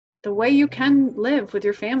the way you can live with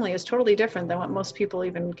your family is totally different than what most people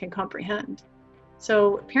even can comprehend.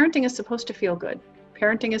 So parenting is supposed to feel good.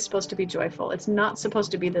 Parenting is supposed to be joyful. It's not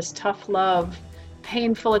supposed to be this tough love,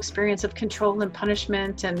 painful experience of control and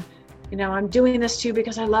punishment and, I'm doing this to you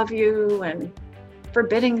because I love you, and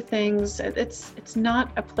forbidding things. It's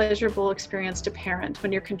not a pleasurable experience to parent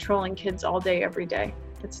when you're controlling kids all day, every day.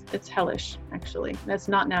 It's hellish, actually. That's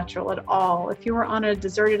not natural at all. If you were on a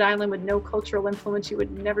deserted island with no cultural influence, you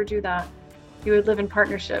would never do that. You would live in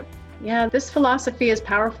partnership. Yeah, this philosophy is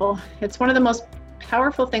powerful. It's one of the most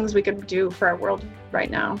powerful things we could do for our world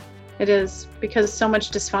right now. It is, because so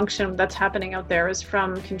much dysfunction that's happening out there is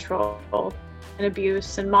from control and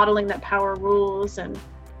abuse and modeling that power rules. And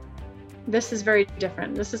this is very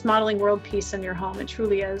different. This is modeling world peace in your home. It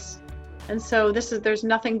truly is. And so there's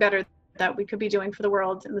nothing better that we could be doing for the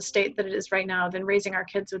world in the state that it is right now than raising our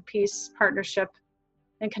kids with peace, partnership,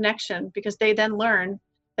 and connection, because they then learn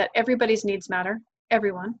that everybody's needs matter,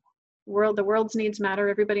 everyone. The world's needs matter,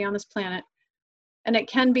 everybody on this planet. And it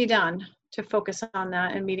can be done to focus on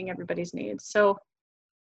that and meeting everybody's needs. So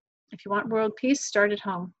if you want world peace, start at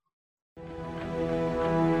home.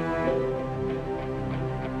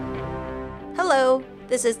 Hello,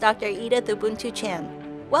 this is Dr. Edith Ubuntu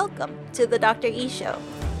Chan. Welcome to the Dr. E Show,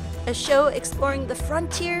 a show exploring the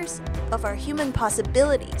frontiers of our human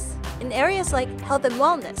possibilities in areas like health and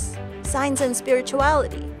wellness, science and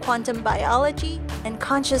spirituality, quantum biology, and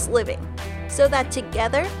conscious living, so that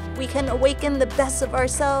together we can awaken the best of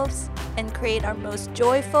ourselves and create our most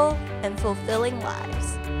joyful and fulfilling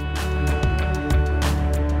lives.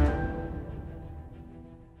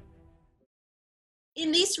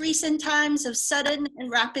 In these recent times of sudden and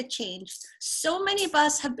rapid change, so many of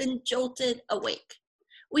us have been jolted awake.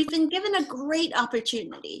 We've been given a great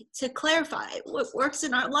opportunity to clarify what works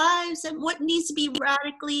in our lives and what needs to be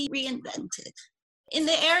radically reinvented. In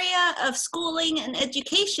the area of schooling and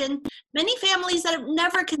education, many families that have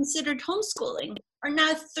never considered homeschooling are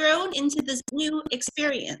now thrown into this new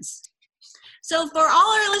experience. So for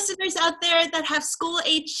all our listeners out there that have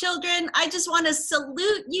school-age children, I just want to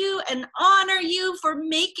salute you and honor you for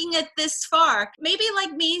making it this far. Maybe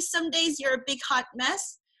like me, some days you're a big hot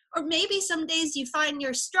mess, or maybe some days you find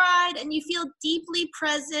your stride and you feel deeply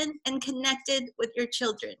present and connected with your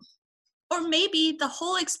children. Or maybe the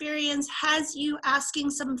whole experience has you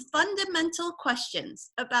asking some fundamental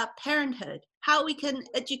questions about parenthood, how we can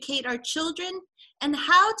educate our children, and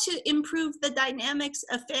how to improve the dynamics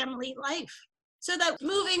of family life. So that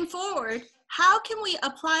moving forward, how can we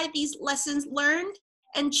apply these lessons learned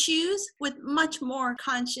and choose with much more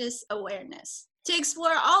conscious awareness? To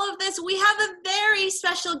explore all of this, we have a very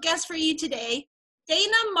special guest for you today.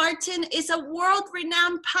 Dayna Martin is a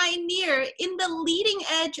world-renowned pioneer in the leading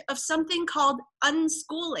edge of something called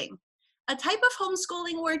unschooling, a type of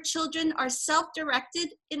homeschooling where children are self-directed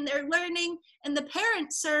in their learning and the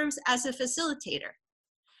parent serves as a facilitator.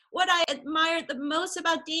 What I admire the most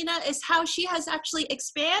about Dayna is how she has actually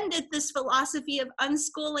expanded this philosophy of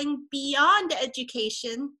unschooling beyond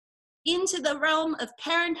education into the realm of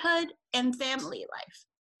parenthood and family life.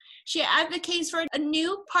 She advocates for a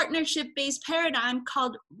new partnership-based paradigm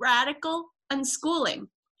called radical unschooling,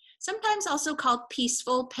 sometimes also called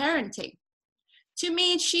peaceful parenting. To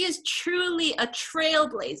me, she is truly a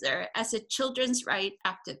trailblazer as a children's rights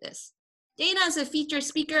activist. Dayna is a featured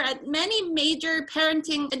speaker at many major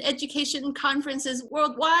parenting and education conferences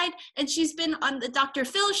worldwide, and she's been on the Dr.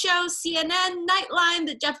 Phil Show, CNN, Nightline,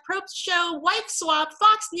 the Jeff Probst Show, Wife Swap,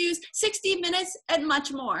 Fox News, 60 Minutes, and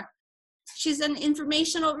much more. She's an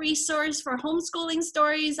informational resource for homeschooling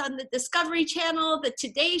stories on the Discovery Channel, the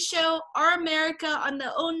Today Show, Our America on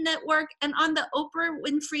the OWN Network, and on the Oprah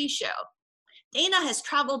Winfrey Show. Dayna has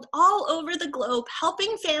traveled all over the globe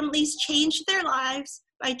helping families change their lives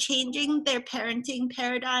by changing their parenting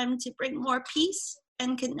paradigm to bring more peace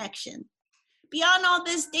and connection. Beyond all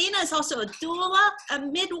this, Dayna is also a doula, a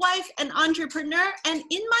midwife, an entrepreneur, and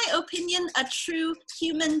in my opinion, a true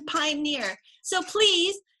human pioneer. So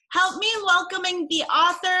please help me in welcoming the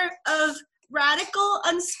author of Radical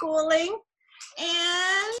Unschooling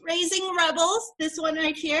and Raising Rebels, this one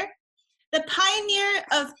right here, the pioneer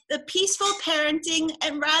of the peaceful parenting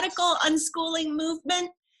and radical unschooling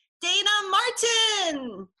movement, Dayna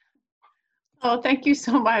Martin. Oh, thank you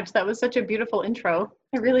so much. That was such a beautiful intro.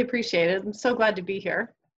 I really appreciate it. I'm so glad to be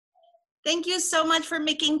here. Thank you so much for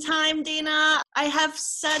making time, Dayna. I have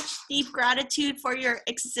such deep gratitude for your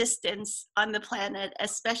existence on the planet,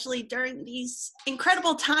 especially during these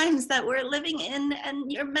incredible times that we're living in.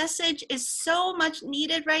 And your message is so much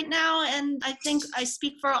needed right now. And I think I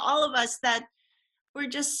speak for all of us that We're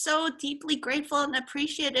just so deeply grateful and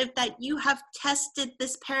appreciative that you have tested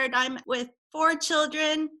this paradigm with 4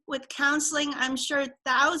 children, with counseling, I'm sure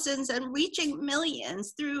thousands and reaching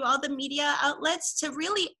millions through all the media outlets to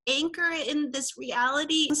really anchor in this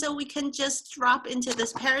reality so we can just drop into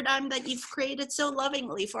this paradigm that you've created so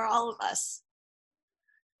lovingly for all of us.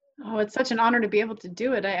 Oh, it's such an honor to be able to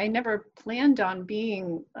do it. I never planned on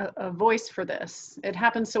being a voice for this. It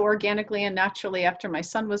happened so organically and naturally after my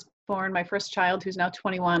son was born, my first child, who's now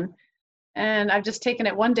 21. And I've just taken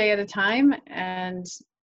it one day at a time. And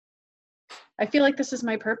I feel like this is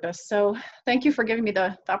my purpose. So thank you for giving me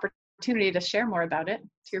the opportunity to share more about it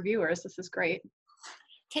to your viewers. This is great.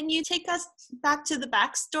 Can you take us back to the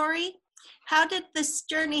backstory? How did this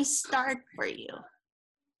journey start for you?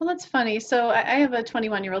 Well, that's funny. So I have a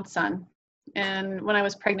 21-year-old son. And when I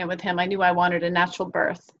was pregnant with him, I knew I wanted a natural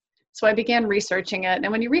birth. So I began researching it.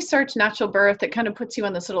 And when you research natural birth, it kind of puts you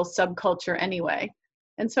in this little subculture anyway.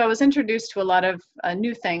 And so I was introduced to a lot of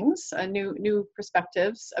new things, new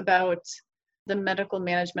perspectives about the medical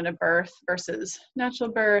management of birth versus natural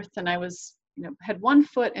birth. And I was, had one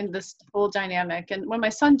foot in this whole dynamic. And when my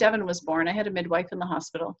son Devin was born, I had a midwife in the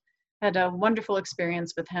hospital. I had a wonderful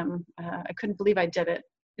experience with him. I couldn't believe I did it.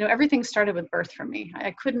 Everything started with birth for me.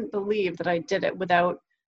 I couldn't believe that I did it without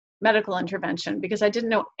medical intervention because I didn't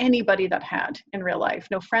know anybody that had in real life,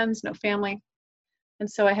 no friends, no family. And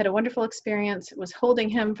so I had a wonderful experience. It was holding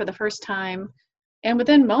him for the first time. And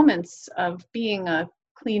within moments of being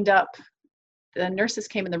cleaned up, the nurses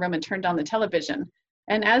came in the room and turned on the television.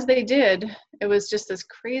 And as they did, it was just this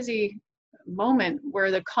crazy moment where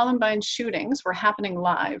the Columbine shootings were happening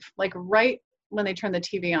live, like right when they turned the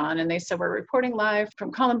TV on. And they said, we're reporting live from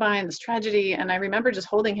Columbine, this tragedy. And I remember just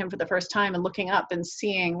holding him for the first time and looking up and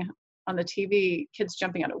seeing on the TV kids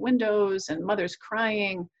jumping out of windows and mothers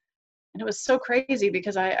crying. And it was so crazy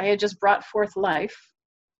because I had just brought forth life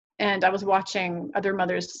and I was watching other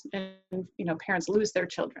mothers and parents lose their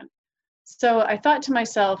children. So I thought to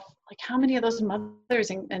myself, like, how many of those mothers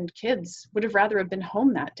and kids would have rather have been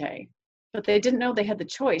home that day? But they didn't know they had the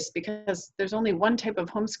choice because there's only one type of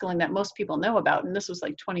homeschooling that most people know about. And this was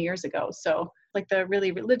like 20 years ago. So like the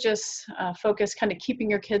really religious focus, kind of keeping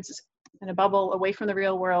your kids in a bubble away from the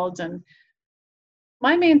real world. And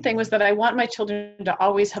my main thing was that I want my children to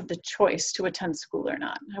always have the choice to attend school or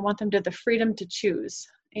not. I want them to have the freedom to choose.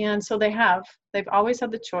 And so they have. They've always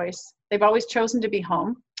had the choice. They've always chosen to be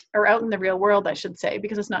home or out in the real world, I should say,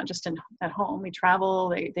 because it's not just at home. We travel.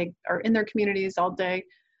 They are in their communities all day,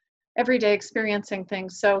 every day experiencing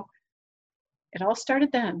things. So it all started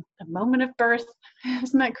then, the moment of birth.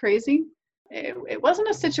 Isn't that crazy? It wasn't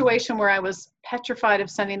a situation where I was petrified of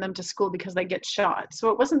sending them to school because they get shot. So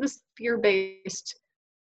it wasn't this fear-based,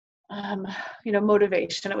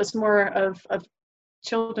 motivation. It was more of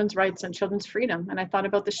children's rights and children's freedom. And I thought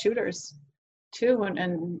about the shooters too,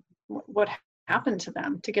 and what happened to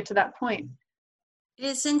them to get to that point.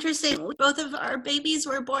 It's interesting. Both of our babies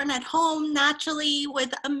were born at home naturally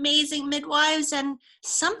with amazing midwives, and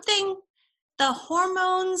the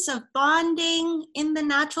hormones of bonding in the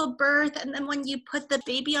natural birth, and then when you put the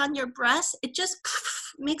baby on your breast, it just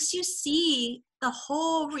makes you see the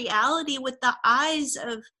whole reality with the eyes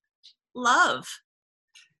of love.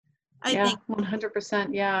 I think 100%.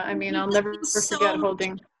 Yeah, I mean, I'll never forget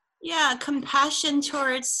holding. Yeah, compassion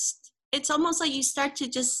towards. It's almost like you start to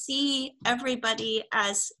just see everybody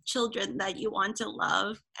as children that you want to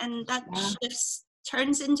love, and that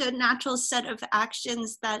turns into a natural set of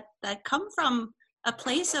actions that come from a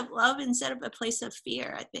place of love instead of a place of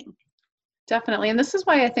fear, I think. Definitely. And this is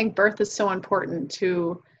why I think birth is so important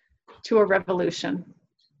to a revolution,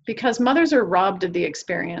 because mothers are robbed of the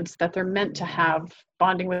experience that they're meant to have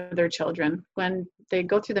bonding with their children when they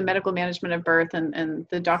go through the medical management of birth and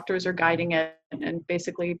the doctors are guiding it and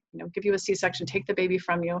basically give you a C-section, take the baby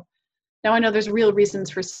from you. Now I know there's real reasons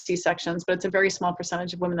for C-sections, but it's a very small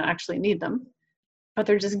percentage of women that actually need them. But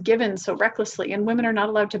they're just given so recklessly, and women are not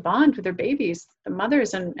allowed to bond with their babies, the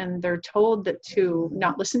mothers, and they're told that to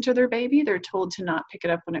not listen to their baby. They're told to not pick it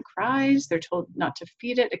up when it cries. They're told not to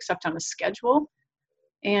feed it except on a schedule,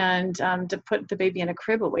 and to put the baby in a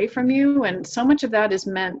crib away from you. And so much of that is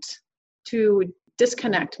meant to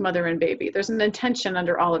disconnect mother and baby. There's an intention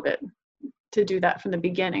under all of it to do that from the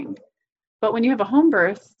beginning. But when you have a home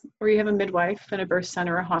birth or you have a midwife in a birth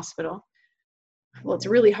center or a hospital, well, it's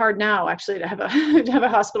really hard now actually to have a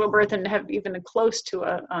hospital birth and have even close to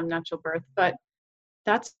a natural birth, but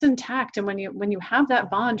that's intact. And when you have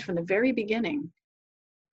that bond from the very beginning,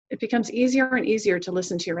 it becomes easier and easier to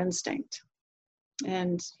listen to your instinct.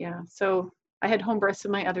 And so I had home births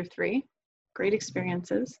of my other 3, great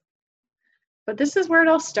experiences. But this is where it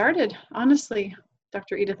all started, honestly.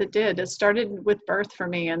 Dr. Edith, it did. It started with birth for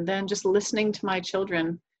me, and then just listening to my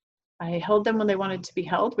children. I held them when they wanted to be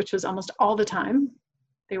held, which was almost all the time.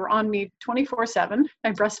 They were on me 24/7.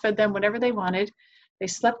 I breastfed them whenever they wanted. They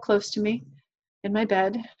slept close to me in my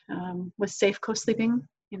bed with safe co-sleeping,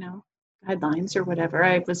 guidelines or whatever.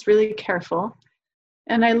 I was really careful.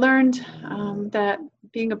 And I learned that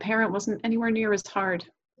being a parent wasn't anywhere near as hard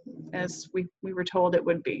as we were told it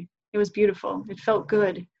would be. It was beautiful. It felt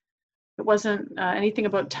good. It wasn't anything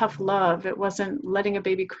about tough love. It wasn't letting a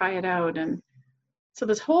baby cry it out. And so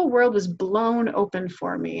this whole world was blown open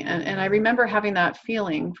for me. And I remember having that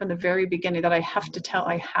feeling from the very beginning that I have to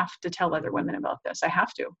tell other women about this. I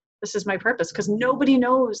have to. This is my purpose, because nobody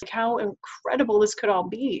knows how incredible this could all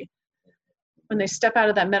be when they step out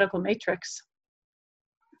of that medical matrix.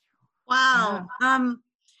 Wow. Yeah.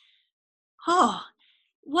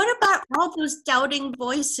 What about all those doubting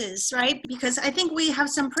voices, right? Because I think we have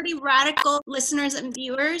some pretty radical listeners and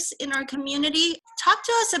viewers in our community. Talk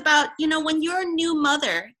to us about, when you're a new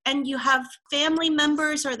mother and you have family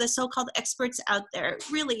members or the so-called experts out there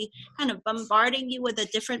really kind of bombarding you with a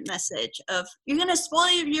different message of, you're going to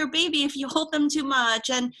spoil your baby if you hold them too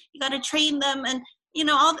much, and you got to train them, and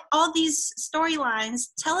all these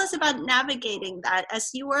storylines. Tell us about navigating that as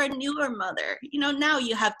you were a newer mother. Now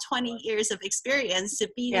you have 20 years of experience to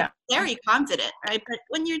be very confident, right? But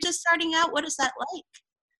when you're just starting out, what is that like?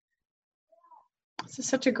 This is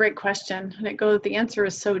such a great question. And the answer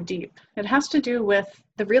is so deep. It has to do with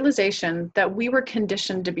the realization that we were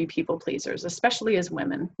conditioned to be people pleasers, especially as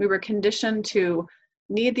women. We were conditioned to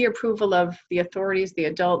need the approval of the authorities, the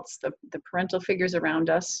adults, the parental figures around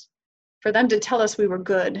us, for them to tell us we were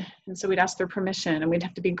good. And so we'd ask their permission, and we'd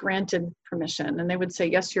have to be granted permission. And they would say,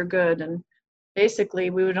 yes, you're good. And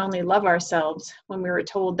basically we would only love ourselves when we were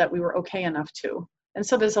told that we were okay enough to. And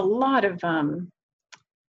so there's a lot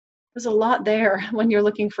there when you're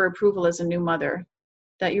looking for approval as a new mother,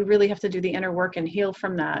 that you really have to do the inner work and heal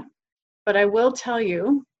from that. But I will tell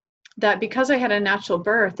you that because I had a natural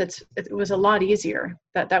birth, it was a lot easier.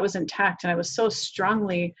 That was intact, and I was so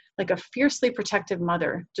strongly, like a fiercely protective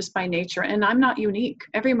mother just by nature. And I'm not unique.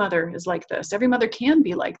 Every mother is like this. Every mother can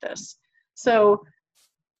be like this. So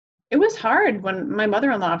it was hard when my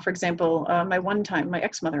mother-in-law, for example, my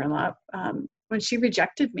ex-mother-in-law, when she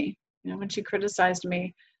rejected me, when she criticized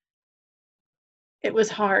me, it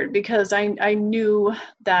was hard because I knew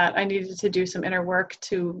that I needed to do some inner work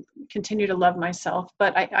to continue to love myself.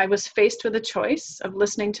 But I was faced with a choice of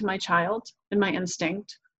listening to my child and my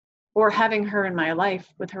instinct, or having her in my life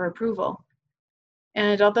with her approval.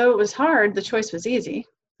 And although it was hard, the choice was easy.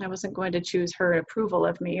 I wasn't going to choose her approval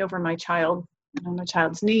of me over my child and my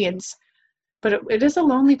child's needs. But it is a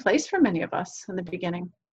lonely place for many of us in the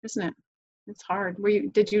beginning, isn't it? It's hard.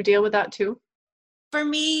 Did you deal with that too? For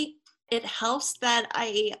me, it helps that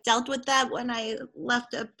I dealt with that when I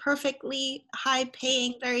left a perfectly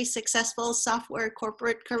high-paying, very successful software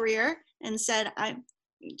corporate career and said, I'm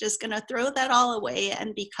just going to throw that all away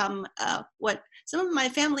and become what some of my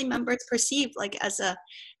family members perceived like as a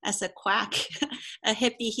quack, a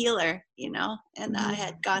hippie healer, And I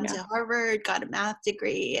had gone to Harvard, got a math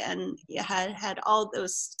degree, and had all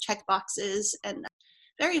those check boxes, and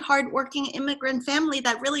very hardworking immigrant family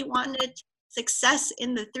that really wanted success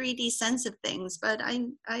in the 3D sense of things. But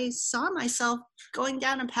I saw myself going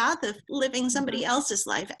down a path of living somebody else's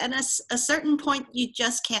life. And at a certain point, you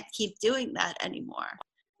just can't keep doing that anymore.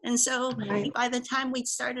 And so by the time we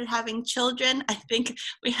started having children, I think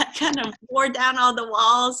we had kind of wore down all the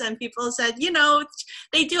walls, and people said,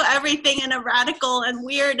 they do everything in a radical and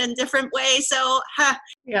weird and different way. So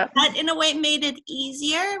that in a way made it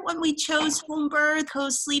easier when we chose home birth,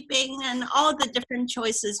 co-sleeping, and all the different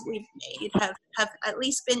choices we've made have at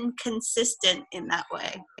least been consistent in that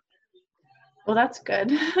way. Well, that's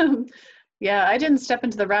good. I didn't step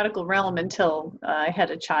into the radical realm until I had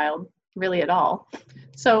a child, really at all.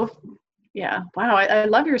 So, wow, I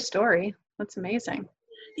love your story. That's amazing.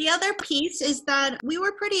 The other piece is that we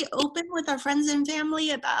were pretty open with our friends and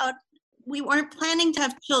family about we weren't planning to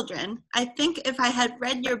have children. I think if I had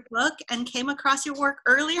read your book and came across your work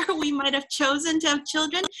earlier, we might have chosen to have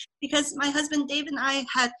children, because my husband Dave and I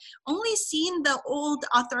had only seen the old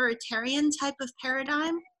authoritarian type of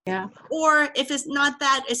paradigm. Yeah. Or if it's not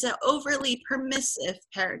that, it's an overly permissive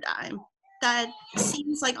paradigm that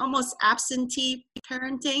seems like almost absentee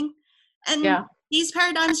parenting. And these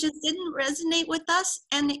paradigms just didn't resonate with us.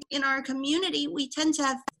 And in our community, we tend to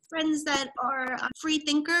have friends that are free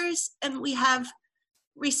thinkers, and we have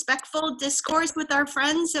respectful discourse with our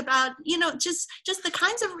friends about, just the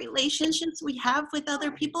kinds of relationships we have with other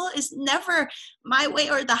people is never my way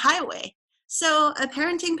or the highway. So a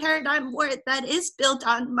parenting paradigm that is built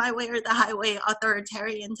on my way or the highway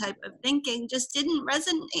authoritarian type of thinking just didn't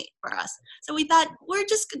resonate for us. So we thought, we're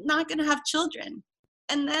just not going to have children.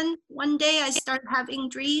 And then one day I started having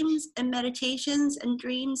dreams and meditations and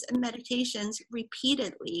dreams and meditations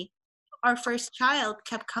repeatedly. Our first child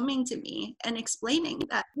kept coming to me and explaining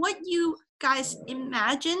that what you guys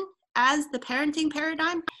imagine as the parenting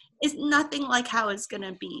paradigm is nothing like how it's going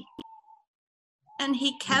to be. And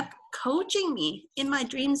he kept coaching me in my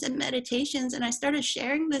dreams and meditations. And I started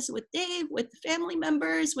sharing this with Dave, with family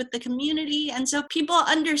members, with the community. And so people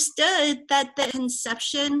understood that the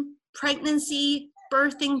conception, pregnancy,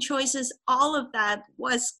 birthing choices, all of that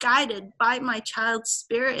was guided by my child's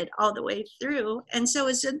spirit all the way through. And so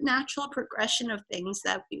it's a natural progression of things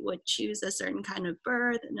that we would choose a certain kind of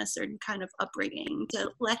birth and a certain kind of upbringing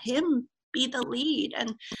to let him be the lead.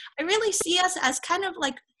 And I really see us as kind of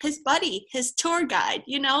like his buddy, his tour guide.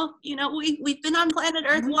 We've been on planet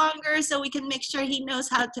Earth longer, so we can make sure he knows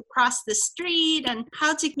how to cross the street and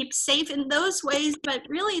how to keep safe in those ways. But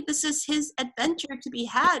really, this is his adventure to be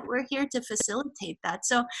had. We're here to facilitate that.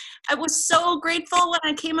 So I was so grateful when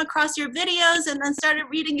I came across your videos and then started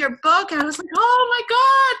reading your book. I was like, oh my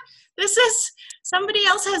God, this is somebody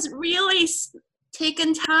else has really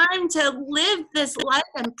taken time to live this life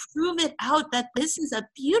and prove it out that this is a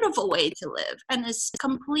beautiful way to live and it's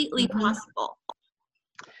completely possible.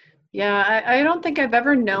 Yeah, I don't think I've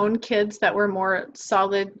ever known kids that were more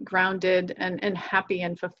solid, grounded, and happy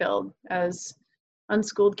and fulfilled as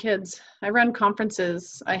unschooled kids. I run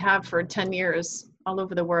conferences, I have for 10 years all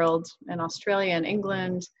over the world, in Australia and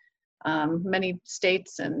England, many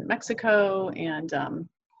states and Mexico, and I'm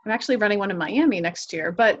actually running one in Miami next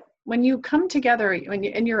year. But when you come together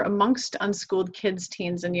and you're amongst unschooled kids,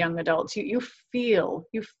 teens, and young adults, you feel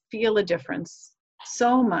a difference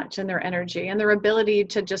so much in their energy and their ability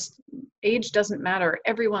to just, age doesn't matter.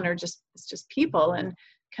 Everyone it's just people, and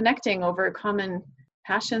connecting over common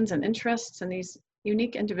passions and interests and these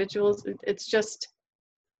unique individuals.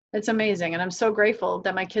 It's amazing. And I'm so grateful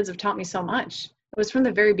that my kids have taught me so much. It was from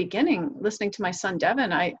the very beginning, listening to my son,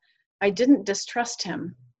 Devin, I didn't distrust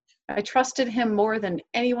him. I trusted him more than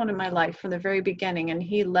anyone in my life from the very beginning, and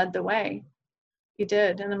he led the way. He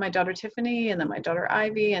did. And then my daughter Tiffany, and then my daughter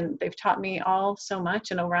Ivy, and they've taught me all so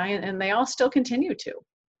much, and Orion, and they all still continue to.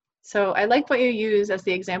 So I like what you use as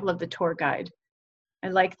the example of the tour guide. I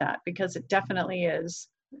like that because it definitely is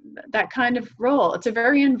that kind of role. It's a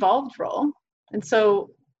very involved role. And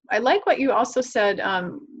so I like what you also said.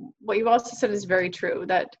 What you also said is very true,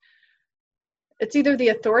 that it's either the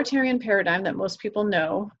authoritarian paradigm that most people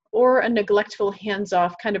know, or a neglectful,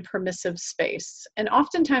 hands-off kind of permissive space. And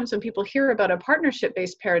oftentimes when people hear about a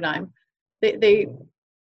partnership-based paradigm, they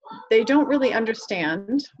don't really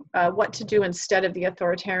understand what to do instead of the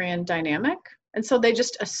authoritarian dynamic. And so they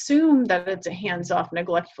just assume that it's a hands-off,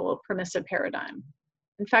 neglectful, permissive paradigm.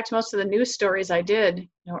 In fact, most of the news stories I did,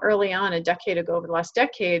 early on, a decade ago, over the last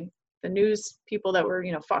decade, the news people that were,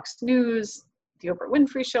 Fox News, the Oprah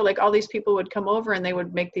Winfrey Show, like all these people would come over and they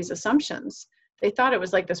would make these assumptions. They thought it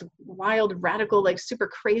was like this wild, radical, like super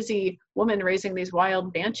crazy woman raising these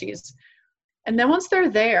wild banshees. And then once they're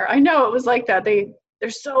there, I know it was like that. They're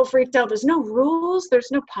so freaked out. There's no rules. There's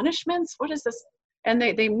no punishments. What is this? And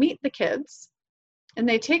they meet the kids and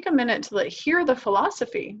they take a minute to hear the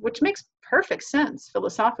philosophy, which makes perfect sense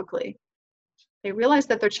philosophically. They realize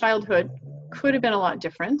that their childhood could have been a lot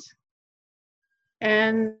different.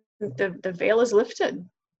 And the veil is lifted.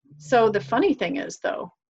 So the funny thing is,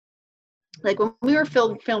 though, like when we were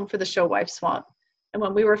filmed for the show Wife Swap, and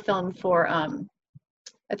when we were filmed for, I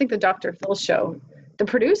think the Dr. Phil show, the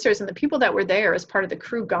producers and the people that were there as part of the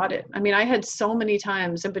crew got it. I mean, I had so many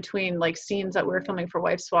times in between like scenes that we were filming for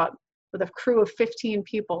Wife Swap with a crew of 15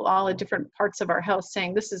 people, all at different parts of our house,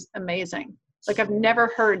 saying, this is amazing. Like, I've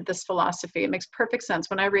never heard this philosophy. It makes perfect sense.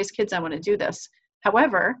 When I raise kids, I want to do this.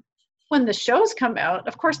 However, when the shows come out,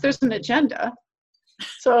 of course, there's an agenda.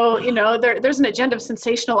 So, there's an agenda of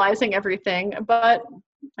sensationalizing everything, but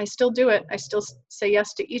I still do it. I still say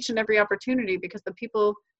yes to each and every opportunity because the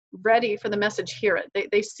people ready for the message hear it.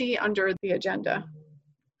 They see under the agenda.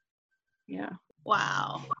 Yeah.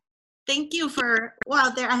 Wow. Thank you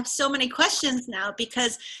I have so many questions now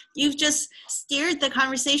because you've just steered the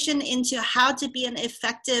conversation into how to be an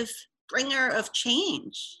effective bringer of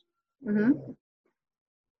change. Mm-hmm.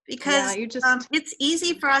 Because it's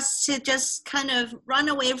easy for us to just kind of run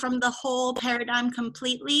away from the whole paradigm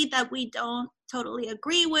completely that we don't totally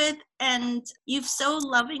agree with. And you've so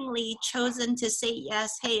lovingly chosen to say,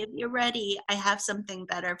 yes, hey, if you're ready, I have something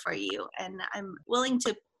better for you. And I'm willing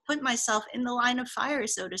to put myself in the line of fire,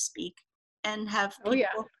 so to speak, and have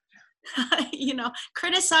people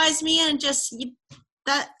criticize me and just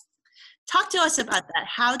talk to us about that.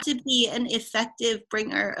 How to be an effective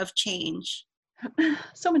bringer of change.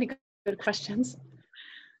 So many good questions.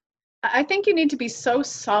 I think you need to be so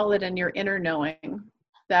solid in your inner knowing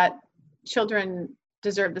that children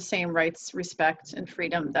deserve the same rights, respect, and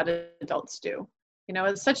freedom that adults do.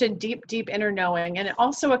 It's such a deep, deep inner knowing, and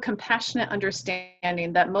also a compassionate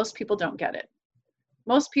understanding that most people don't get it.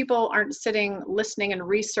 Most people aren't sitting, listening, and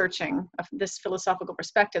researching this philosophical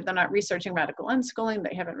perspective. They're not researching radical unschooling.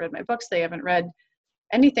 They haven't read my books. They haven't read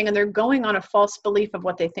anything, and they're going on a false belief of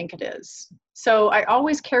what they think it is. So I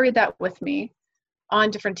always carried that with me on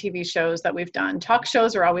different TV shows that we've done. Talk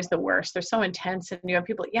shows are always the worst. They're so intense, and you have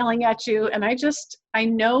people yelling at you. And I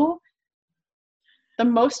know the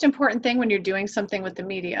most important thing when you're doing something with the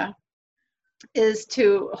media is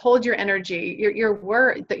to hold your energy, your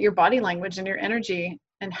word, that your body language and your energy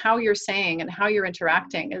and how you're saying and how you're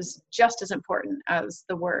interacting is just as important as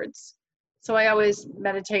the words. So I always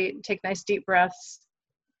meditate, take nice deep breaths,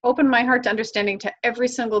 open my heart to understanding to every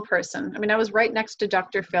single person. I mean, I was right next to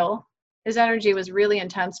Dr. Phil. His energy was really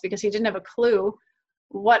intense because he didn't have a clue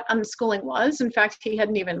what unschooling was. In fact, he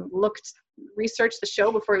hadn't even researched the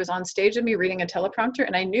show before he was on stage with me reading a teleprompter.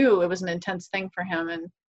 And I knew it was an intense thing for him. And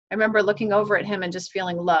I remember looking over at him and just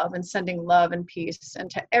feeling love and sending love and peace. And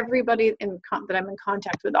to everybody that I'm in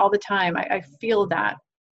contact with all the time, I feel that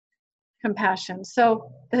compassion.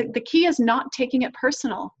 So the key is not taking it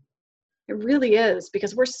personal. It really is,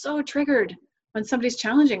 because we're so triggered when somebody's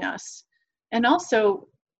challenging us. And also,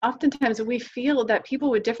 oftentimes we feel that people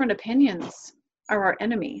with different opinions are our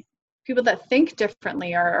enemy. People that think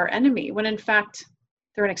differently are our enemy, when in fact,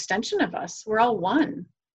 they're an extension of us. We're all one.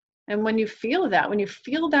 And when you feel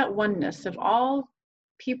that oneness of all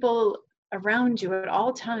people around you at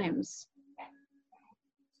all times,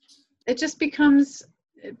 it becomes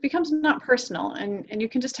not personal, and you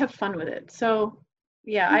can just have fun with it. So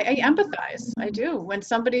yeah, I empathize. I do. When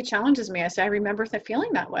somebody challenges me, I say, I remember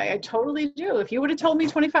feeling that way. I totally do. If you would have told me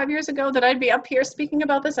 25 years ago that I'd be up here speaking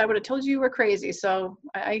about this, I would have told you were crazy. So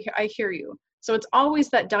I hear you. So it's always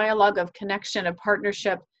that dialogue of connection, of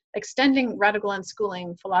partnership, extending radical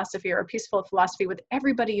unschooling philosophy or peaceful philosophy with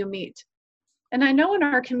everybody you meet. And I know in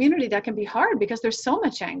our community that can be hard because there's so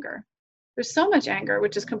much anger. There's so much anger,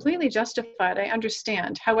 which is completely justified. I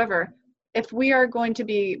understand. However, if we are going to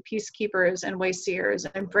be peacekeepers and wayseers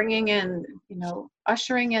and bringing in,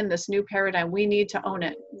 ushering in this new paradigm, we need to own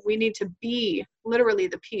it. We need to be literally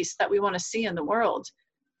the peace that we want to see in the world.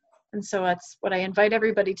 And so that's what I invite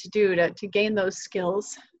everybody to do, to gain those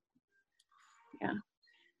skills. Yeah.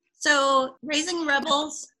 So Raising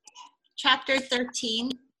Rebels, chapter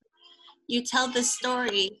 13, you tell the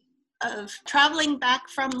story of traveling back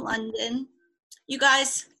from London. You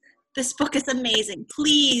guys, this book is amazing.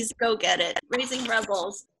 Please go get it. Raising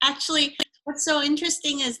Rebels. Actually, what's so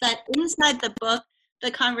interesting is that inside the book,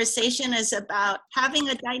 the conversation is about having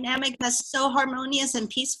a dynamic that's so harmonious and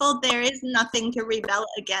peaceful, there is nothing to rebel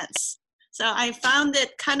against. So I found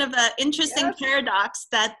it kind of an interesting paradox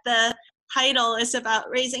that the title is about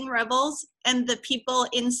raising rebels, and the people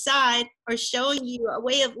inside are showing you a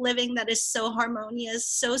way of living that is so harmonious,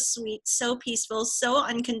 so sweet, so peaceful, so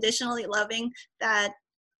unconditionally loving that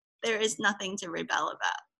there is nothing to rebel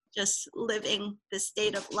about. Just living this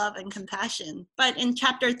state of love and compassion. But in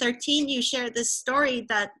chapter 13, you share this story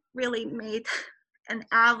that really made an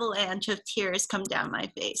avalanche of tears come down my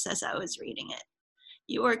face as I was reading it.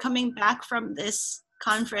 You were coming back from this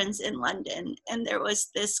conference in London, and there was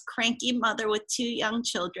this cranky mother with 2 young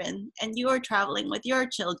children, and you were traveling with your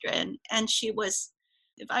children, and she was,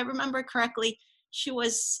 if I remember correctly, she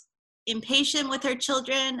was impatient with her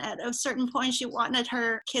children. At a certain point, she wanted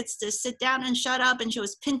her kids to sit down and shut up, and she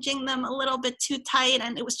was pinching them a little bit too tight,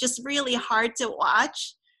 and it was just really hard to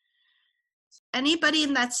watch. Anybody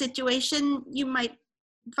in that situation, you might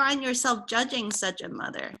find yourself judging such a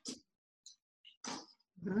mother.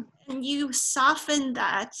 Mm-hmm. And you soften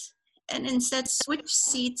that and instead switch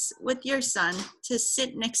seats with your son to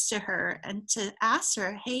sit next to her and to ask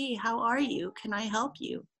her, hey, how are you? Can I help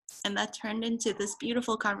you? And that turned into this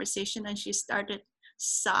beautiful conversation, and she started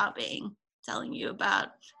sobbing, telling you about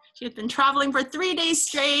she had been traveling for 3 days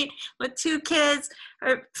straight with 2 kids,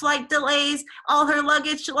 her flight delays, all her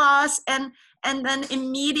luggage lost, and then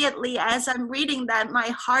immediately as I'm reading that, my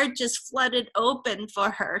heart just flooded open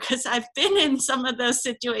for her, because I've been in some of those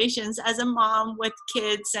situations as a mom with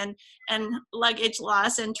kids and luggage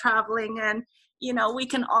loss and traveling, and we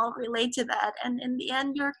can all relate to that. And in the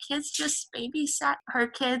end, your kids just babysat her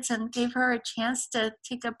kids and gave her a chance to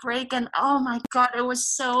take a break. And oh my God, it was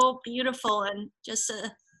so beautiful and just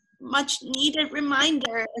a much needed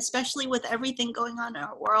reminder, especially with everything going on in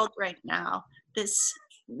our world right now, this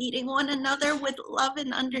meeting one another with love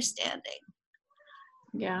and understanding.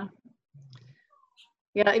 Yeah.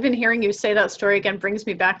 Yeah, even hearing you say that story again brings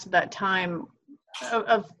me back to that time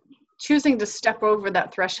of choosing to step over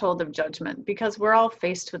that threshold of judgment, because we're all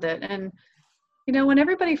faced with it. And, you know, when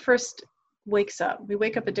everybody first wakes up, we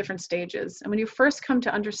wake up at different stages. And when you first come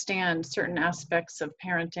to understand certain aspects of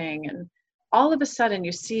parenting, and all of a sudden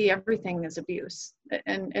you see everything as abuse,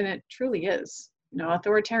 and it truly is. You know,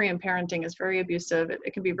 authoritarian parenting is very abusive.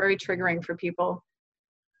 It can be very triggering for people.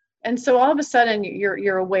 And so all of a sudden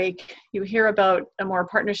you're awake, you hear about a more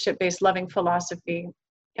partnership-based loving philosophy.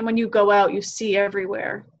 And when you go out, you see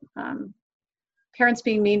everywhere parents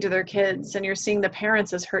being mean to their kids, and you're seeing the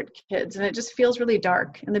parents as hurt kids. And it just feels really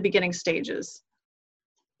dark in the beginning stages.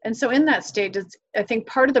 And so in that stage, I think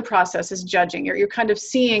part of the process is judging. You're kind of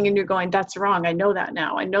seeing and you're going, that's wrong. I know that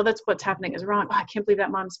now. I know that's what's happening is wrong. Oh, I can't believe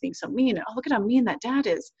that mom's being so mean. Oh, look at how mean that dad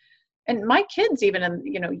is. And my kids, even in,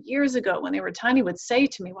 you know, years ago when they were tiny, would say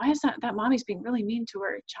to me, why is that mommy's being really mean to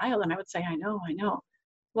her child? And I would say, I know.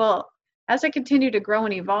 Well, as I continue to grow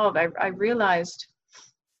and evolve, I realized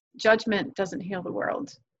judgment doesn't heal the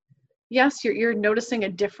world. Yes, you're noticing a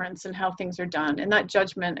difference in how things are done. And that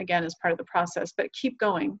judgment, again, is part of the process. But keep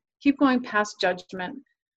going past judgment.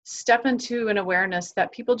 Step into an awareness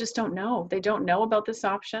that people just don't know. They don't know about this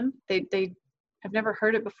option. They have never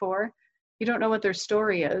heard it before. You don't know what their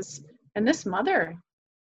story is. And this mother,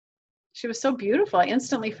 she was so beautiful. I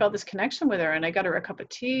instantly felt this connection with her, and I got her a cup of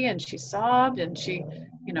tea, and she sobbed, and she,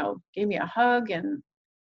 you know, gave me a hug, and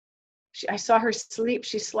I saw her sleep.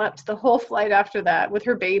 She slept the whole flight after that with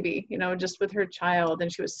her baby, you know, just with her child,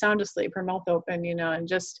 and she was sound asleep, her mouth open, you know, and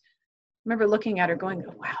just remember looking at her going,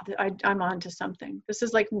 oh, wow, I'm on to something. This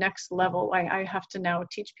is like next level. I have to now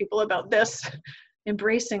teach people about this,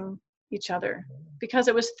 embracing each other, because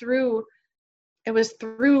it was through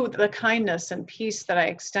the kindness and peace that I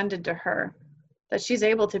extended to her that she's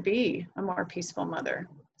able to be a more peaceful mother.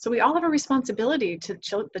 So we all have a responsibility to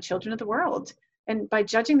the children of the world. And by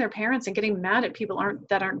judging their parents and getting mad at people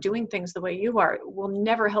that aren't doing things the way you are, will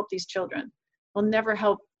never help these children. Will never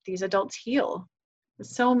help these adults heal.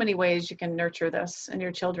 There's so many ways you can nurture this and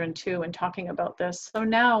your children too, and talking about this. So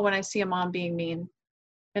now when I see a mom being mean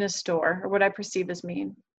in a store, or what I perceive as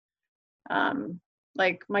mean,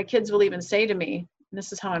 like my kids will even say to me, and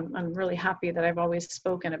this is how I'm really happy that I've always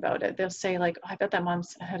spoken about it. They'll say like, oh, I bet that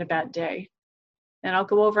mom's had a bad day. And I'll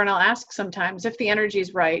go over and I'll ask sometimes if the energy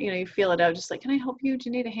is right, you know, you feel it out, just like, can I help you? Do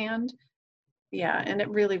you need a hand? Yeah. And it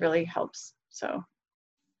really, really helps. So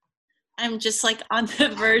I'm just like on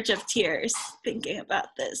the verge of tears thinking about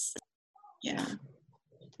this. Yeah.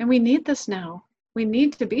 And we need this now. We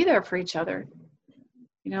need to be there for each other.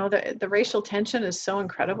 You know, the racial tension is so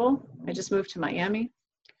incredible. I just moved to Miami.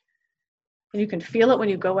 And you can feel it when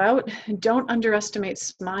you go out. Don't underestimate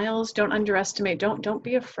smiles. Don't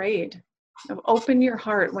be afraid. Open your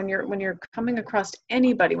heart when you're coming across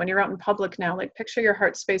anybody, when you're out in public now. Like picture your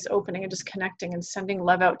heart space opening and just connecting and sending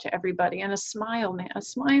love out to everybody. And a smile, man, a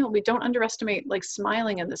smile. We don't underestimate like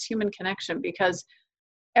smiling in this human connection, because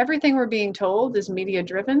everything we're being told is media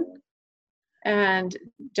driven. And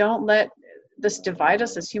don't let this divide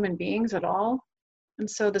us as human beings at all. And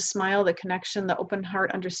so the smile, the connection, the open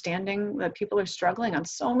heart understanding that people are struggling on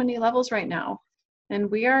so many levels right now.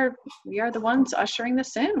 And we are the ones ushering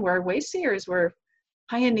this in. We're wayseers, we're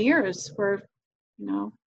pioneers,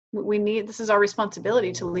 this is our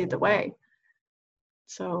responsibility to lead the way.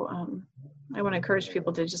 So I want to encourage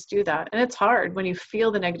people to just do that. And it's hard when you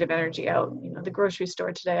feel the negative energy out. You know, the grocery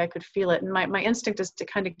store today, I could feel it. And my instinct is to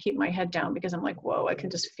kind of keep my head down, because I'm like, whoa, I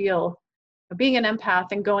can just feel being an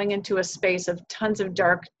empath and going into a space of tons of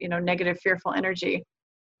dark, you know, negative, fearful energy.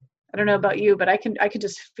 I don't know about you, but I could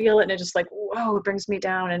just feel it, and it just like, whoa, it brings me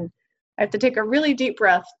down. And I have to take a really deep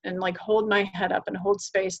breath and like hold my head up and hold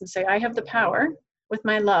space and say, I have the power with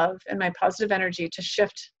my love and my positive energy to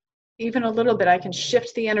shift even a little bit. I can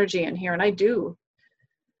shift the energy in here, and I do.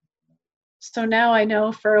 So now I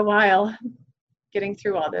know for a while, getting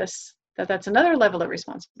through all this, that's another level of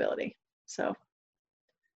responsibility. So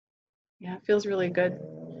yeah, it feels really good.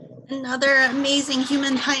 Another amazing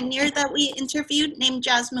human pioneer that we interviewed named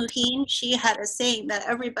Jazz Muheen, she had a saying that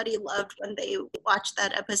everybody loved when they watched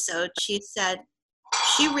that episode. She said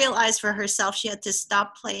she realized for herself she had to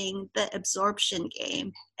stop playing the absorption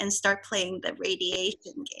game and start playing the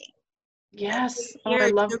radiation game. Yes, oh, I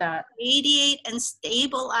love that. Radiate and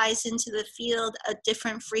stabilize into the field a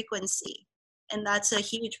different frequency. And that's a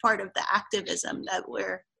huge part of the activism that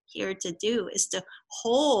we're here to do, is to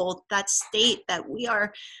hold that state that we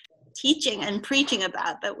are teaching and preaching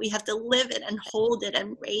about, but we have to live it and hold it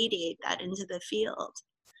and radiate that into the field.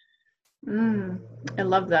 I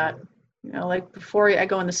love that. You know, like before I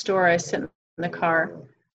go in the store, I sit in the car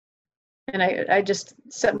and I just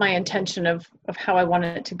set my intention of how I want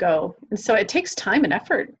it to go. And so it takes time and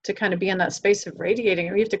effort to kind of be in that space of radiating.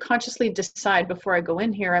 And we have to consciously decide before I go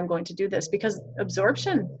in here, I'm going to do this, because the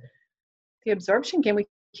absorption game, we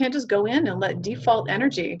can't just go in and let default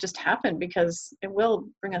energy just happen, because it will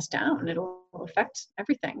bring us down. It'll affect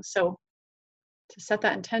everything. So to set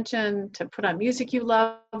that intention, to put on music you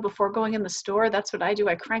love before going in the store, that's what I do.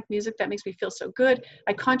 I crank music that makes me feel so good.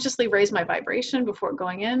 I consciously raise my vibration before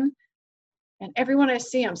going in. And everyone I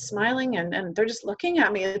see, I'm smiling and they're just looking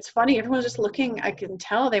at me. It's funny. Everyone's just looking. I can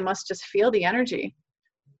tell they must just feel the energy.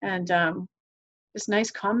 And just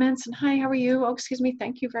nice comments and, hi, how are you? Oh, excuse me.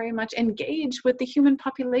 Thank you very much. Engage with the human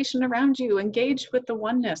population around you. Engage with the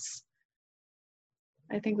oneness.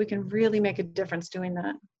 I think we can really make a difference doing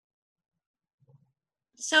that.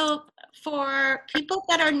 So for people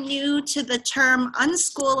that are new to the term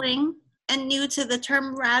unschooling and new to the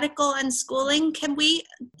term radical unschooling, can we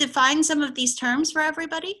define some of these terms for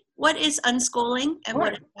everybody? What is unschooling and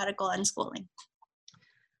what is radical unschooling?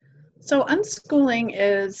 So unschooling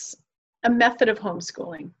is a method of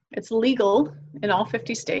homeschooling. It's legal in all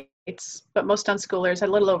 50 states, but most unschoolers, a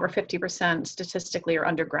little over 50% statistically, are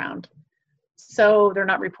underground. So they're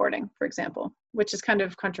not reporting, for example, which is kind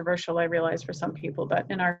of controversial, I realize, for some people, but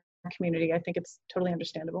in our community, I think it's totally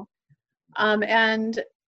understandable. And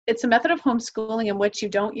it's a method of homeschooling in which you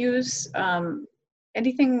don't use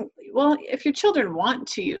anything. Well, if your children want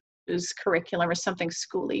to use curriculum or something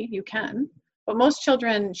schooly, you can, but most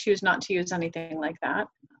children choose not to use anything like that.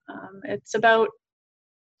 It's about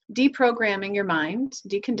deprogramming your mind,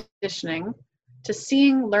 deconditioning to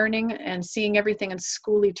seeing, learning, and seeing everything in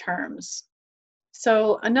schooly terms.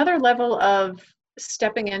 So another level of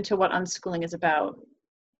stepping into what unschooling is about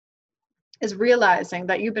is realizing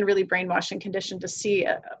that you've been really brainwashed and conditioned to see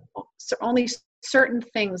only certain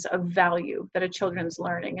things of value that a children's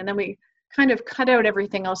learning. And then we kind of cut out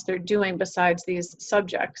everything else they're doing besides these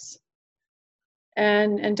subjects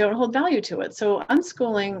and don't hold value to it. So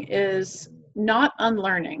unschooling is not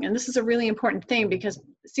unlearning. And this is a really important thing because,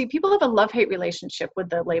 see, people have a love-hate relationship with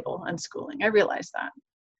the label unschooling. I realize that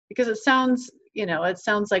because it sounds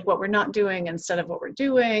like what we're not doing instead of what we're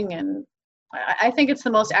doing. And I think it's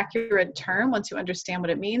the most accurate term once you understand what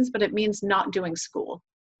it means, but it means not doing school.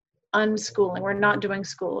 Unschooling, we're not doing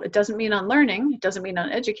school. It doesn't mean unlearning. It doesn't mean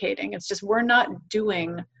uneducating. It's just we're not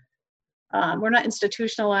doing, we're not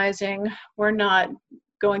institutionalizing. We're not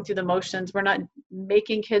going through the motions. We're not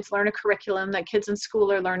making kids learn a curriculum that kids in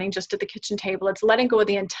school are learning just at the kitchen table. It's letting go of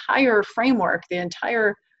the entire framework, the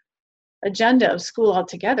entire agenda of school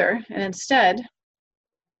altogether, and instead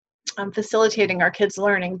facilitating our kids'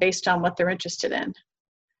 learning based on what they're interested in.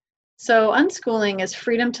 So unschooling is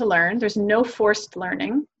freedom to learn. There's no forced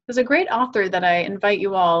learning. There's a great author that I invite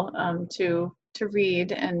you all to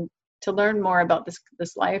read and to learn more about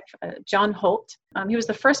this life, John Holt. He was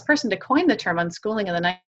the first person to coin the term unschooling in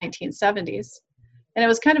the 1970s. And it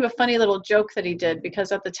was kind of a funny little joke that he did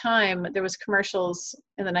because at the time there was commercials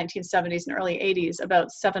in the 1970s and early 80s about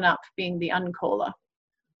 7-Up being the uncola.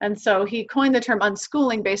 And so he coined the term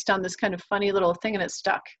unschooling based on this kind of funny little thing, and it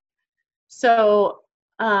stuck. So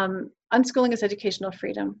unschooling is educational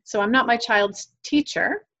freedom. So I'm not my child's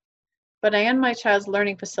teacher, but I am my child's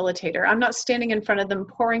learning facilitator. I'm not standing in front of them,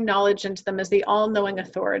 pouring knowledge into them as the all-knowing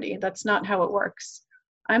authority. That's not how it works.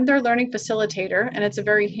 I'm their learning facilitator, and it's a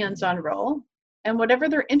very hands-on role. And whatever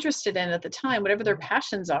they're interested in at the time, whatever their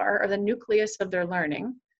passions are the nucleus of their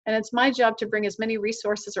learning. And it's my job to bring as many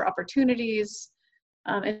resources or opportunities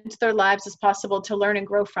into their lives as possible to learn and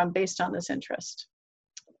grow from based on this interest.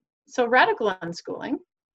 So radical unschooling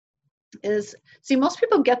is, see, most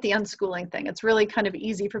people get the unschooling thing. It's really kind of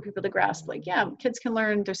easy for people to grasp. Like, yeah, kids can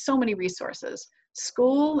learn. There's so many resources.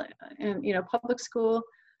 School and, public school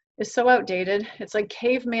is so outdated. It's like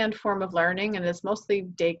caveman form of learning, and it's mostly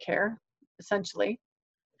daycare, essentially.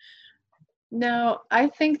 Now, I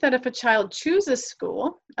think that if a child chooses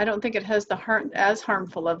school, I don't think it has as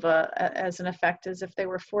harmful of as an effect as if they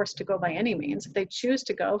were forced to go by any means, if they choose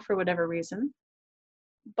to go for whatever reason.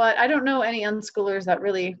 But I don't know any unschoolers that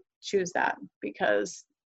really choose that, because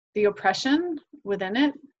the oppression within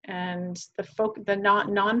it and the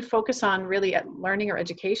non-focus on really learning or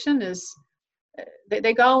education is,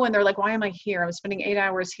 they go and they're like, why am I here? I'm spending 8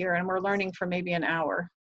 hours here and we're learning for maybe an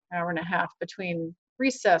hour and a half between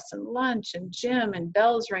recess and lunch and gym and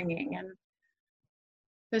bells ringing, and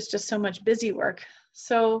there's just so much busy work.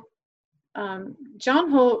 So John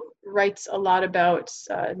Holt writes a lot about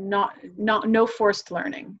no forced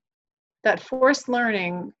learning. That forced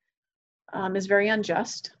learning is very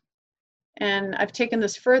unjust. And I've taken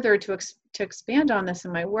this further to expand on this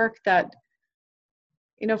in my work, that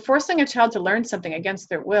forcing a child to learn something against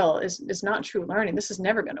their will is not true learning. This is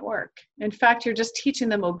never going to work. In fact, you're just teaching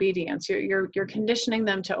them obedience. You're conditioning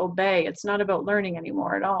them to obey. It's not about learning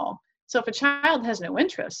anymore at all. So if a child has no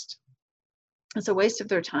interest, it's a waste of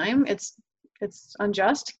their time. It's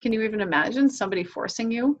unjust. Can you even imagine somebody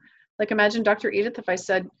forcing you? Like, imagine, Dr. Edith, if I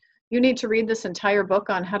said, you need to read this entire book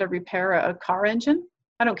on how to repair a car engine.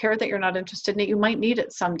 I don't care that you're not interested in it. You might need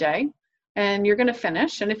it someday. And you're going to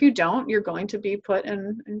finish. And if you don't, you're going to be put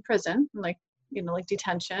in prison, like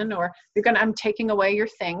detention, or I'm taking away your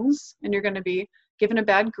things, and you're going to be given a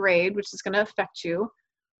bad grade, which is going to affect you.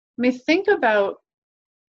 I mean, think about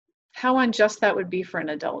how unjust that would be for an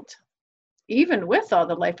adult, even with all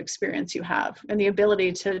the life experience you have and the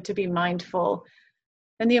ability to be mindful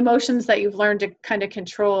and the emotions that you've learned to kind of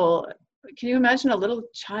control. Can you imagine a little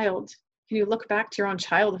child? Can you look back to your own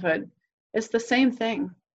childhood? It's the same thing.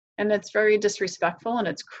 And it's very disrespectful, and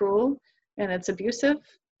it's cruel, and it's abusive,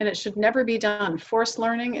 and it should never be done. Forced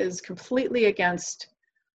learning is completely against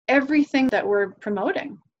everything that we're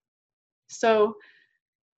promoting. So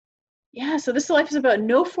this life is about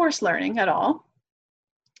no forced learning at all.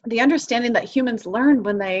 The understanding that humans learn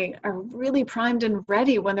when they are really primed and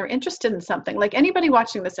ready, when they're interested in something. Like anybody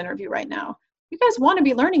watching this interview right now, you guys want to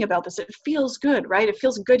be learning about this. It feels good, right? It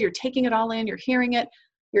feels good. You're taking it all in, you're hearing it.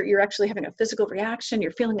 You're actually having a physical reaction.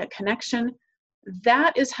 You're feeling a connection.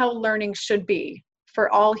 That is how learning should be for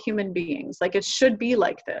all human beings. Like, it should be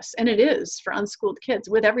like this. And it is for unschooled kids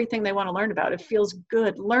with everything they want to learn about. It feels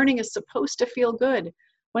good. Learning is supposed to feel good.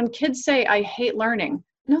 When kids say, I hate learning,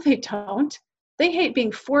 no, they don't. They hate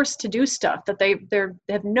being forced to do stuff that they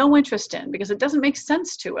have no interest in, because it doesn't make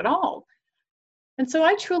sense to at all. And so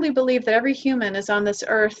I truly believe that every human is on this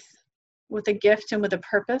earth with a gift and with a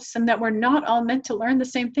purpose, and that we're not all meant to learn the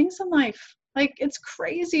same things in life. Like, it's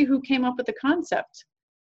crazy who came up with the concept.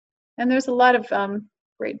 And there's a lot of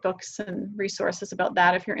great books and resources about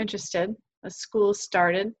that if you're interested.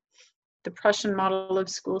 The Prussian model of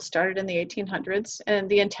school started in the 1800s, and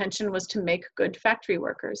the intention was to make good factory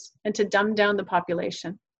workers and to dumb down the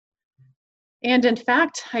population. And in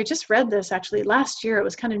fact, I just read this actually last year. It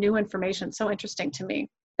was kind of new information, so interesting to me.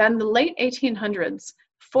 That in the late 1800s,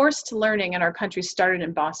 forced learning in our country started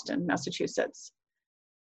in Boston, Massachusetts.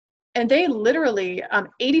 And they literally,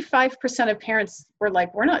 85% of parents were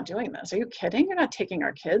like, we're not doing this. Are you kidding? You're not taking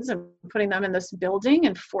our kids and putting them in this building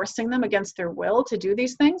and forcing them against their will to do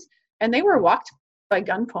these things. And they were walked by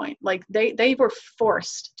gunpoint. Like, they were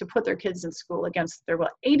forced to put their kids in school against their will.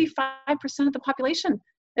 85% of the population.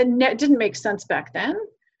 It didn't make sense back then.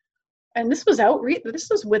 And this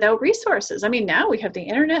was without resources. I mean, now we have the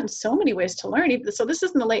internet and so many ways to learn. So this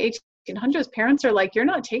is in the late 1800s. Parents are like, you're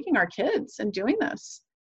not taking our kids and doing this.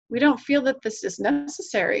 We don't feel that this is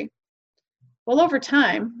necessary. Well, over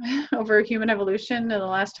time, over human evolution in the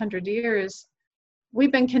last 100 years,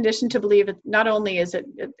 we've been conditioned to believe that not only is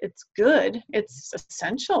it's good, it's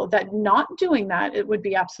essential, that not doing that, it would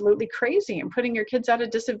be absolutely crazy and putting your kids at a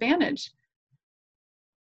disadvantage.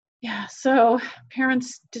 Yeah, so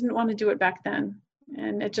parents didn't want to do it back then,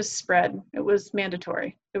 and it just spread. It was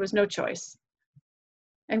mandatory. There was no choice.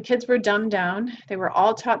 And kids were dumbed down. They were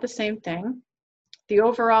all taught the same thing. The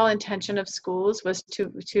overall intention of schools was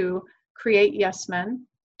to create yes men,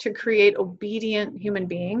 to create obedient human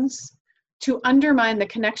beings, to undermine the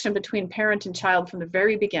connection between parent and child from the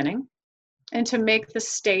very beginning, and to make the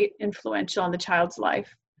state influential on the child's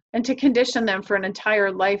life, and to condition them for an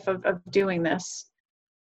entire life of doing this.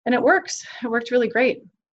 And it works. It worked really great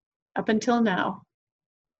up until now.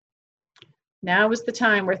 Now is the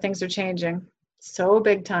time where things are changing. So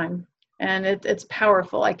big time. And it's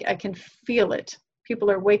powerful. I can feel it. People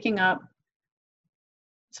are waking up.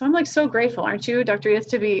 So I'm like so grateful, aren't you, Dr. Edith,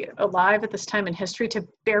 to be alive at this time in history, to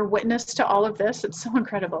bear witness to all of this. It's so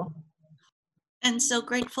incredible. And so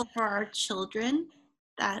grateful for our children,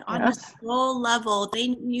 that on a soul level, they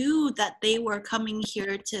knew that they were coming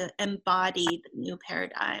here to embody the new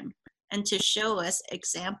paradigm and to show us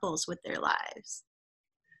examples with their lives.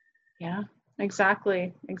 Yeah,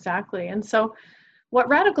 exactly. And so what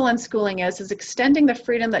radical unschooling is extending the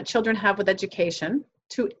freedom that children have with education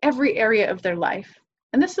to every area of their life.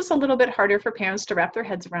 And this is a little bit harder for parents to wrap their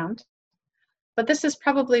heads around. But this is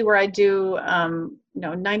probably where I do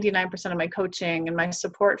 99% of my coaching and my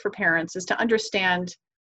support for parents, is to understand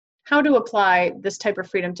how to apply this type of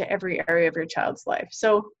freedom to every area of your child's life.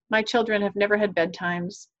 So my children have never had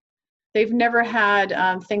bedtimes. They've never had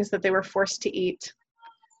things that they were forced to eat.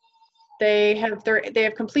 They have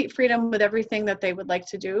complete freedom with everything that they would like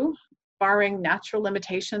to do, barring natural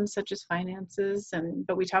limitations such as finances,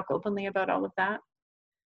 but we talk openly about all of that.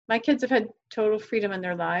 My kids have had total freedom in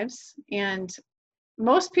their lives, and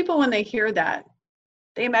most people, when they hear that,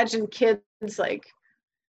 they imagine kids like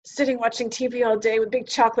sitting watching TV all day with big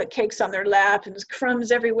chocolate cakes on their lap and just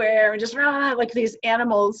crumbs everywhere and just like these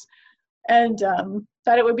animals, and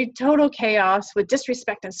that it would be total chaos with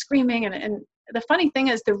disrespect and screaming. And the funny thing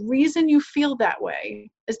is, the reason you feel that way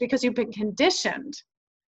is because you've been conditioned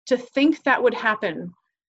to think that would happen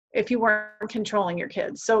if you weren't controlling your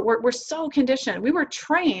kids. So we're so conditioned. We were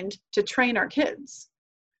trained to train our kids.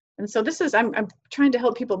 And so I'm trying to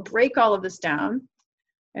help people break all of this down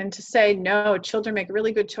and to say, no, children make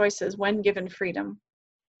really good choices when given freedom.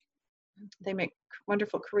 They make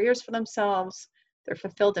wonderful careers for themselves. They're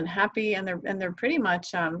fulfilled and happy, and they're pretty much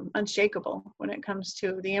unshakable when it comes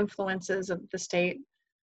to the influences of the state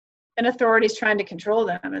and authorities trying to control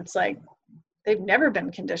them. It's like they've never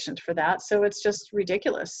been conditioned for that, so it's just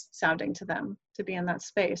ridiculous sounding to them to be in that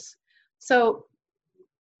space. So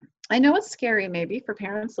I know it's scary maybe for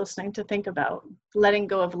parents listening to think about letting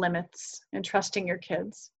go of limits and trusting your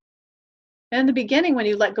kids. In the beginning, when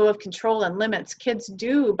you let go of control and limits, kids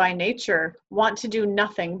do by nature want to do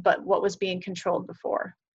nothing but what was being controlled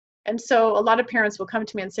before. And so a lot of parents will come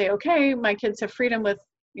to me and say, okay, my kids have freedom with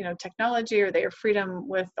technology, or they have freedom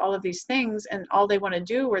with all of these things, and all they want to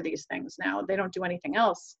do are these things now. They don't do anything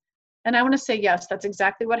else. And I want to say, yes, that's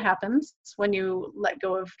exactly what happens when you let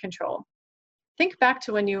go of control. Think back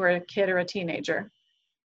to when you were a kid or a teenager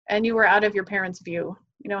and you were out of your parents' view.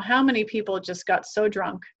 How many people just got so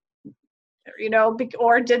drunk,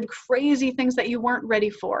 or did crazy things that you weren't ready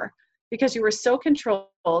for because you were so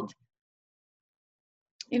controlled.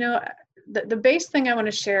 The base thing I want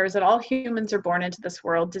to share is that all humans are born into this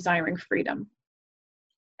world desiring freedom.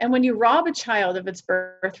 And when you rob a child of its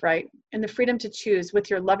birthright and the freedom to choose with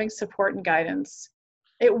your loving support and guidance,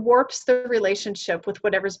 it warps the relationship with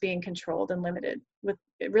whatever's being controlled and limited.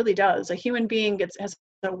 It really does. A human being has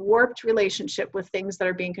a warped relationship with things that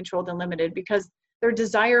are being controlled and limited because their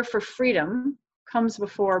desire for freedom comes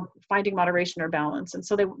before finding moderation or balance. And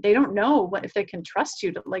so they don't know if they can trust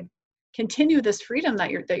you to continue this freedom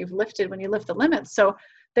that you've lifted when you lift the limits. So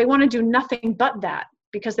they want to do nothing but that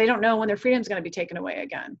because they don't know when their freedom is going to be taken away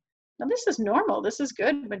again. Now, this is normal. This is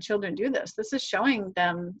good when children do this. This is showing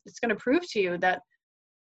them, it's going to prove to you that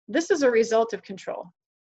this is a result of control.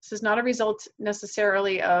 This is not a result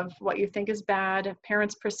necessarily of what you think is bad.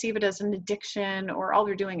 Parents perceive it as an addiction, or all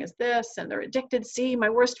they're doing is this and they're addicted. See, my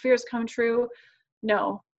worst fears come true.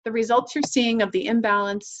 No, the results you're seeing of the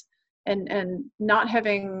imbalance and not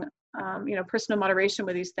having personal moderation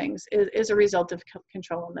with these things is a result of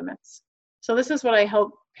control and limits. So this is what I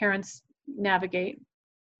help parents navigate.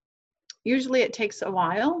 Usually it takes a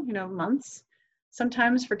while, months,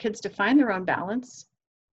 sometimes for kids to find their own balance,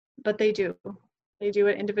 but they do. They do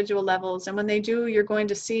at individual levels. And when they do, you're going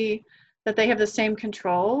to see that they have the same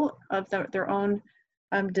control of their own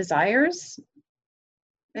desires.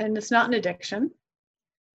 And it's not an addiction.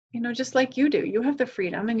 Just like you do, you have the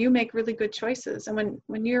freedom and you make really good choices. And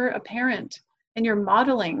when you're a parent and you're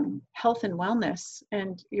modeling health and wellness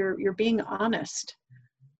and you're being honest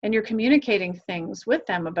and you're communicating things with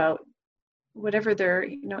them about whatever they're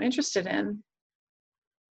interested in,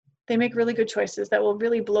 they make really good choices that will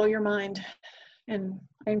really blow your mind. And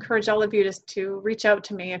I encourage all of you to reach out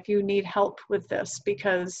to me if you need help with this,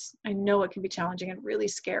 because I know it can be challenging and really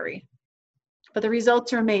scary. But the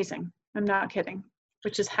results are amazing. I'm not kidding,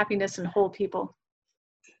 which is happiness and whole people.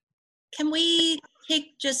 Can we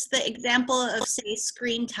take just the example of, say,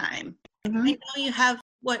 screen time? Mm-hmm. I know you have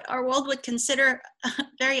what our world would consider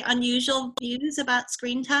very unusual views about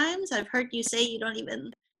screen times. I've heard you say you don't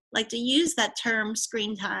even like to use that term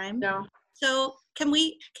screen time. No. So can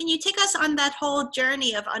you take us on that whole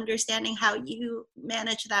journey of understanding how you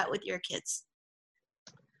manage that with your kids?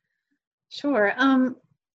 Sure.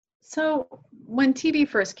 So when TV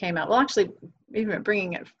first came out, well, actually, even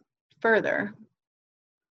bringing it further,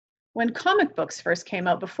 when comic books first came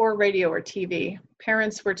out before radio or TV,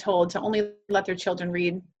 parents were told to only let their children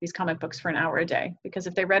read these comic books for an hour a day, because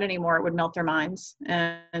if they read any more, it would melt their minds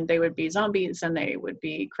and they would be zombies and they would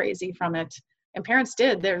be crazy from it. And parents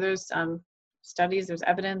did. There's studies, there's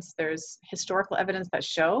evidence, there's historical evidence that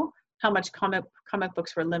show how much comic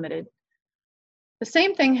books were limited. The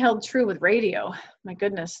same thing held true with radio. My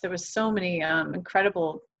goodness, there was so many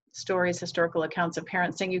incredible stories, historical accounts of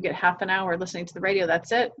parents saying you get half an hour listening to the radio,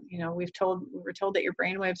 that's it. We were told that your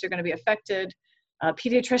brain waves are going to be affected.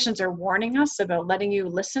 Pediatricians are warning us about letting you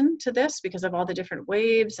listen to this because of all the different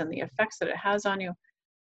waves and the effects that it has on you.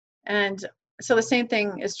 And so the same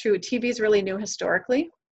thing is true. TV is really new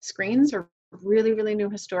historically. Screens are really, really new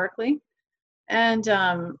historically. And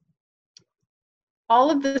all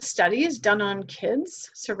of the studies done on kids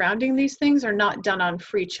surrounding these things are not done on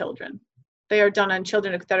free children. They are done on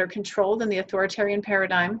children that are controlled in the authoritarian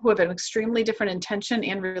paradigm, who have an extremely different intention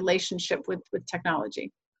and relationship with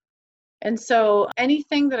technology. And so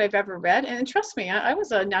anything that I've ever read, and trust me, I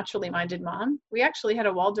was a naturally minded mom. We actually had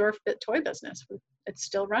a Waldorf toy business. It's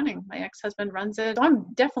still running. My ex-husband runs it. So I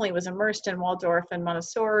definitely was immersed in Waldorf and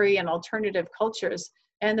Montessori and alternative cultures.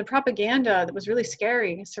 And the propaganda that was really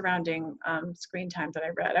scary surrounding screen time that I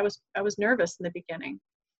read. I was nervous in the beginning.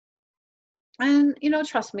 And,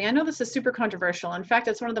 trust me, I know this is super controversial. In fact,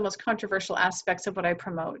 it's one of the most controversial aspects of what I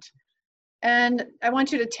promote. And I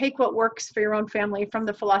want you to take what works for your own family from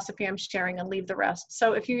the philosophy I'm sharing and leave the rest.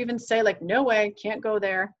 So if you even say like, no way, can't go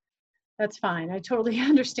there, that's fine. I totally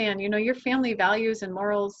understand. Your family values and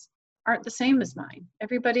morals aren't the same as mine.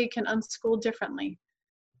 Everybody can unschool differently.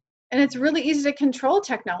 And it's really easy to control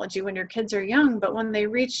technology when your kids are young, but when they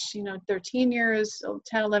reach, 13 years,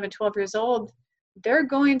 10, 11, 12 years old, they're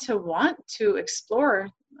going to want to explore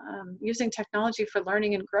using technology for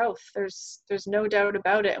learning and growth. There's no doubt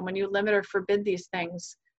about it. And when you limit or forbid these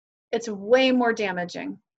things, it's way more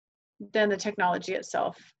damaging than the technology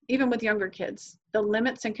itself. Even with younger kids, the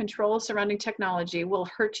limits and controls surrounding technology will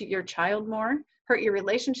hurt your child more, hurt your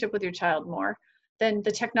relationship with your child more than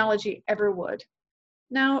the technology ever would.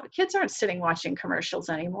 Now, kids aren't sitting watching commercials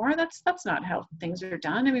anymore. That's not how things are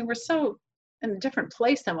done. I mean, we're so in a different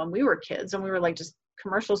place than when we were kids, and we were like, just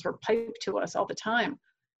commercials were piped to us all the time.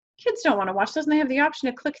 Kids don't want to watch those, and they have the option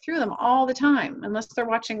to click through them all the time, unless they're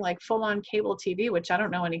watching like full-on cable TV, which I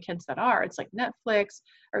don't know any kids that are. It's like Netflix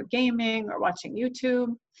or gaming or watching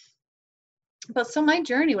YouTube. But so my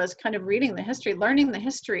journey was kind of reading the history, learning the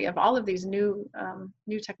history of all of these new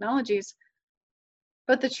technologies.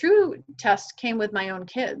 But the true test came with my own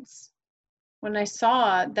kids. When I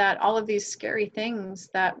saw that all of these scary things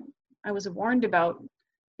that I was warned about,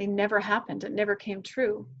 they never happened. It never came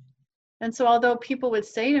true. And so although people would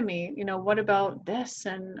say to me, what about this?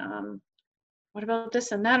 And what about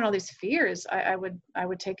this and that? And all these fears, I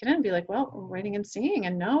would take it in and be like, well, we're waiting and seeing.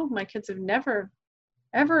 And no, my kids have never,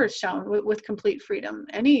 ever shown with complete freedom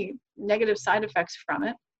any negative side effects from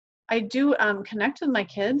it. I do connect with my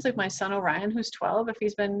kids, like my son Orion, who's 12. If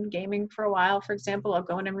he's been gaming for a while, for example, I'll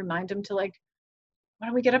go in and remind him to like, why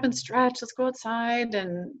don't we get up and stretch? Let's go outside.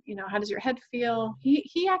 And, how does your head feel?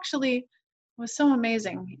 He actually was so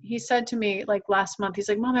amazing. He said to me like last month, he's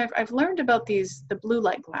like, Mom, I've learned about the blue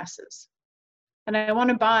light glasses. And I want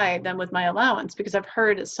to buy them with my allowance because I've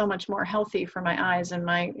heard it's so much more healthy for my eyes and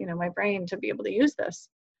my, my brain to be able to use this.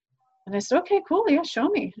 And I said, okay, cool. Yeah, show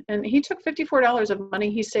me. And he took $54 of money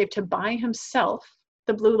he saved to buy himself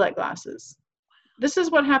the blue light glasses. This is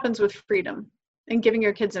what happens with freedom and giving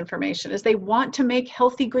your kids information, is they want to make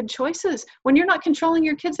healthy, good choices. When you're not controlling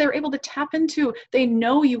your kids, they're able to tap into, they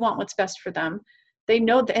know you want what's best for them. They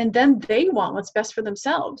know, and then they want what's best for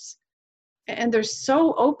themselves. And they're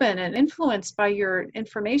so open and influenced by your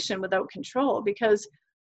information without control, because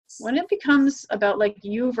when it becomes about like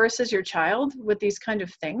you versus your child with these kind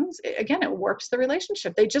of things, again, it warps the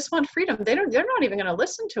relationship. They just want freedom. They're not even going to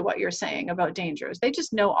listen to what you're saying about dangers. They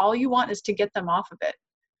just know all you want is to get them off of it.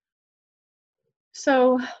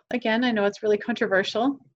 So again, I know it's really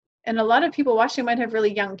controversial, and a lot of people watching might have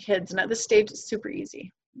really young kids, and at this stage it's super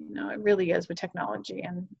easy. It really is with technology,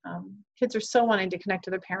 and kids are so wanting to connect to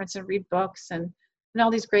their parents and read books and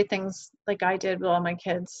all these great things like I did with all my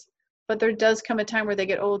kids. But there does come a time where they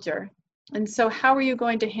get older. And so how are you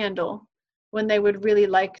going to handle when they would really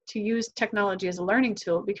like to use technology as a learning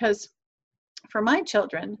tool? Because for my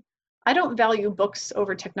children, I don't value books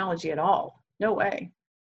over technology at all. No way.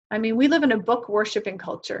 I mean, we live in a book worshiping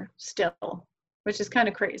culture still, which is kind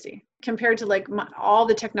of crazy compared to like all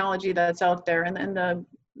the technology that's out there and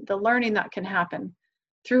the learning that can happen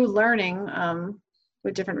through learning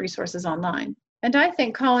with different resources online. And I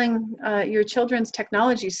think calling your children's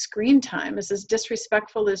technology screen time is as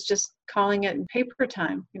disrespectful as just calling it paper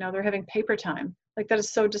time. They're having paper time. Like, that is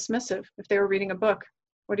so dismissive. If they were reading a book,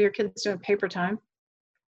 what are your kids doing paper time?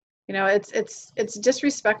 It's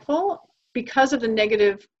disrespectful because of the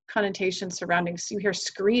negative connotations surrounding. So you hear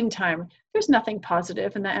screen time. There's nothing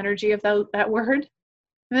positive in the energy of that word.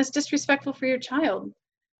 And it's disrespectful for your child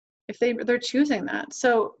if they're choosing that.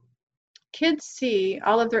 So kids see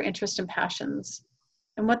all of their interests and passions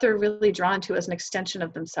and what they're really drawn to as an extension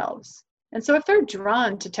of themselves. And so if they're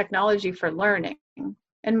drawn to technology for learning,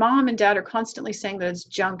 and mom and dad are constantly saying that it's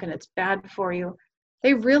junk and it's bad for you,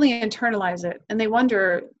 they really internalize it and they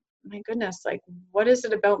wonder, my goodness, like, what is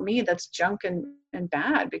it about me that's junk and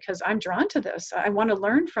bad? Because I'm drawn to this. I want to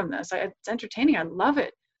learn from this. It's entertaining. I love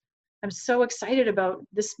it. I'm so excited about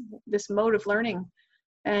this mode of learning.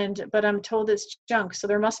 But I'm told it's junk. So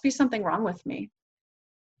there must be something wrong with me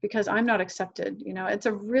because I'm not accepted. It's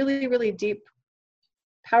a really, really deep,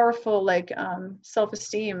 powerful, like,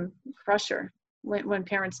 self-esteem crusher when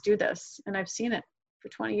parents do this. And I've seen it for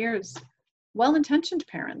 20 years. Well-intentioned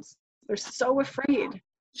parents, they're so afraid.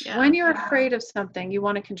 Yeah. When you're afraid of something, you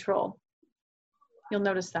want to control. You'll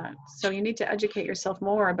notice that. So you need to educate yourself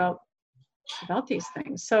more about these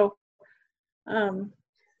things. So one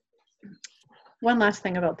last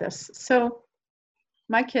thing about this. So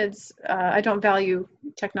my kids, I don't value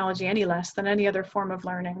technology any less than any other form of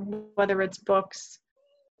learning, whether it's books,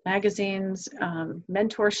 magazines,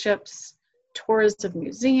 mentorships, tours of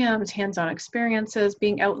museums, hands-on experiences,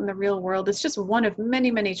 being out in the real world. It's just one of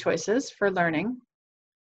many, many choices for learning.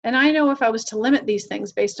 And I know if I was to limit these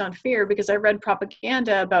things based on fear, because I read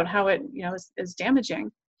propaganda about how it, is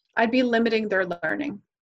damaging, I'd be limiting their learning,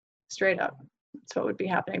 straight up. That's what would be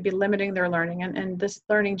happening. I'd be limiting their learning, and this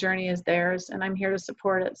learning journey is theirs, and I'm here to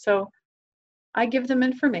support it. So I give them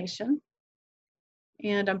information,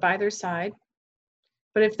 and I'm by their side.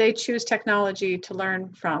 But if they choose technology to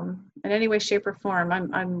learn from in any way, shape, or form,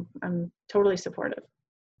 I'm totally supportive.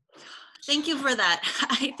 Thank you for that.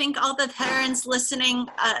 I think all the parents listening,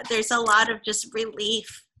 there's a lot of just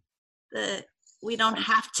relief that we don't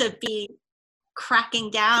have to be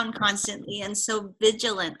cracking down constantly and so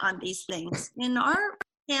vigilant on these things. In our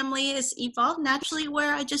family is evolved naturally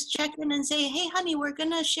where I just check in and say, hey, honey, we're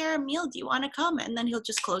going to share a meal. Do you want to come? And then he'll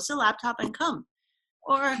just close the laptop and come.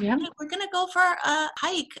 Or, hey, we're going to go for a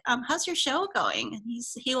hike. How's your show going? And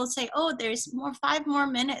he will say, oh, there's 5 more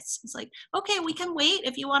minutes. It's like, okay, we can wait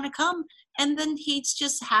if you want to come. And then he's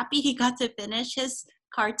just happy he got to finish his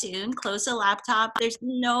cartoon, close the laptop. There's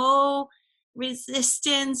no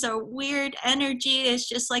resistance or weird energy. It's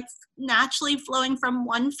just like naturally flowing from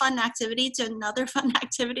one fun activity to another fun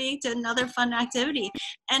activity to another fun activity.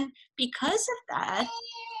 And because of that,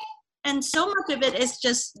 and so much of it is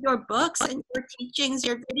just your books and your teachings,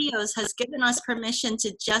 your videos has given us permission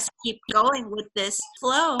to just keep going with this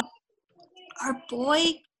flow. Our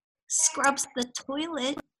boy scrubs the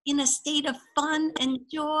toilet in a state of fun and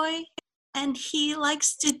joy. And he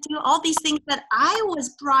likes to do all these things that I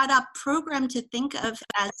was brought up, programmed to think of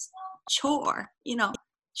as chore.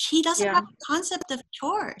 He doesn't have the concept of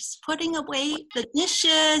chores. Putting away the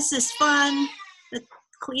dishes is fun.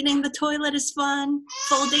 Cleaning the toilet is fun.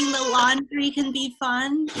 Folding the laundry can be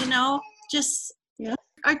fun.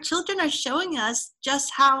 Our children are showing us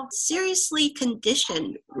just how seriously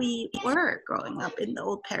conditioned we were growing up in the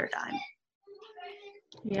old paradigm.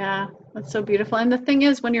 Yeah, that's so beautiful. And the thing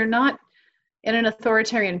is, when you're not in an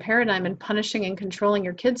authoritarian paradigm and punishing and controlling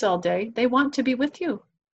your kids all day, they want to be with you.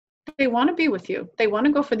 They want to be with you. They want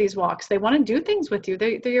to go for these walks. They want to do things with you.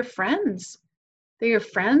 They're your friends. They're your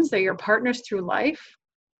friends. They're your partners through life.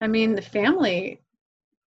 I mean, the family,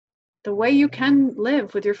 the way you can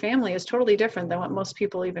live with your family is totally different than what most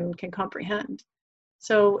people even can comprehend.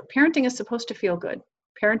 So parenting is supposed to feel good.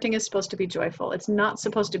 Parenting is supposed to be joyful. It's not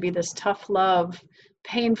supposed to be this tough love,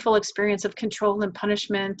 painful experience of control and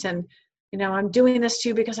punishment and, I'm doing this to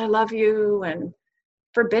you because I love you and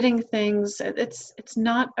forbidding things. It's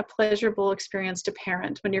not a pleasurable experience to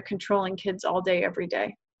parent when you're controlling kids all day, every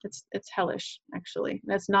day. It's hellish, actually.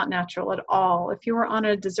 That's not natural at all. If you were on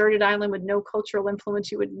a deserted island with no cultural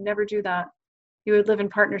influence, you would never do that. You would live in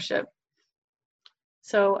partnership.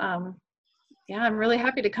 So, I'm really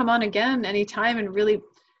happy to come on again anytime and really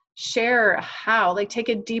share how, take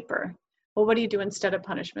it deeper. Well, what do you do instead of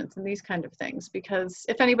punishments and these kind of things? Because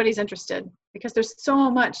if anybody's interested, because there's so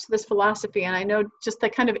much to this philosophy, and I know just the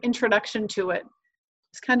kind of introduction to it,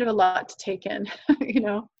 it's kind of a lot to take in,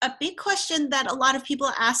 A big question that a lot of people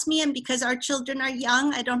ask me, and because our children are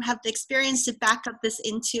young, I don't have the experience to back up this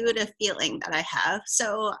intuitive feeling that I have.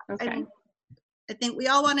 So okay. I think we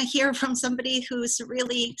all want to hear from somebody who's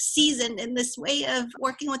really seasoned in this way of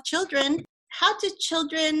working with children. How do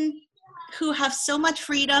children who have so much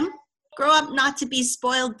freedom grow up not to be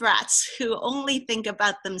spoiled brats who only think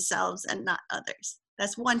about themselves and not others?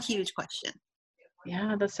 That's one huge question.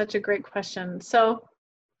 Yeah, that's such a great question. So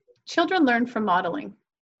children learn from modeling.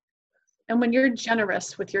 And when you're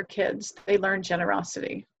generous with your kids, they learn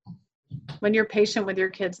generosity. When you're patient with your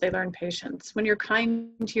kids, they learn patience. When you're kind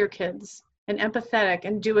to your kids and empathetic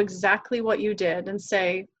and do exactly what you did and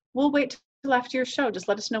say, we'll wait till after your show, just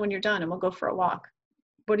let us know when you're done and we'll go for a walk.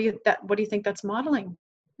 What do you think that's modeling?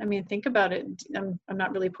 I mean, think about it. I'm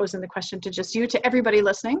not really posing the question to just you, to everybody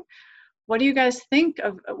listening. What do you guys think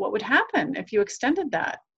of what would happen if you extended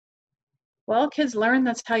that? Well, kids learn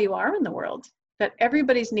that's how you are in the world, that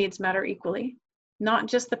everybody's needs matter equally, not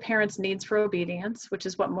just the parents' needs for obedience, which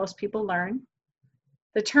is what most people learn.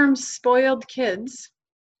 The term spoiled kids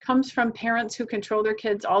comes from parents who control their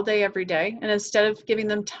kids all day, every day. And instead of giving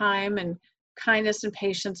them time and kindness and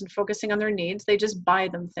patience and focusing on their needs, they just buy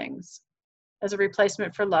them things as a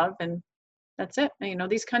replacement for love. And that's it. And, you know,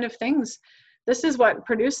 these kind of things, this is what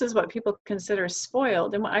produces what people consider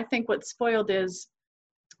spoiled. And I think what spoiled is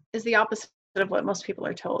the opposite of what most people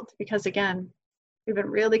are told. Because again, we've been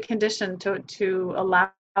really conditioned to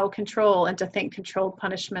allow control and to think controlled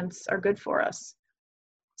punishments are good for us.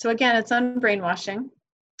 So again, it's unbrainwashing.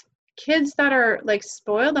 Kids that are like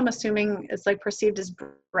spoiled, I'm assuming it's like perceived as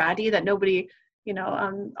bratty, that nobody, you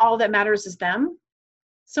know, all that matters is them.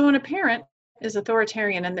 So when a parent is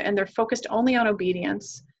authoritarian and they're focused only on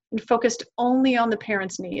obedience and focused only on the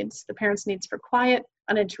parents' needs for quiet,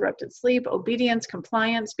 uninterrupted sleep, obedience,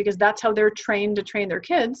 compliance, because that's how they're trained to train their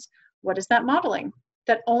kids, what is that modeling?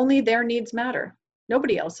 That only their needs matter,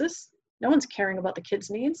 nobody else's. No one's caring about the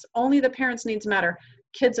kids' needs, only the parents' needs matter.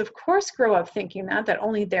 Kids, of course, grow up thinking that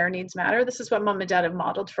only their needs matter. This is what mom and dad have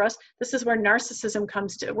modeled for us. This is where narcissism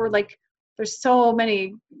comes to. We're like, there's so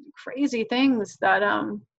many crazy things that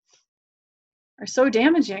are so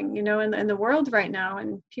damaging, you know, in the world right now.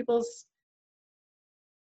 And people's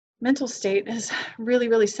mental state is really,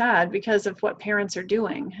 really sad because of what parents are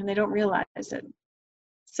doing, and they don't realize it.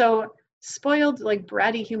 So spoiled, like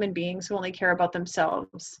bratty human beings who only care about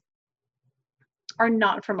themselves are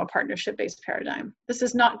not from a partnership-based paradigm. This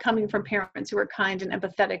is not coming from parents who are kind and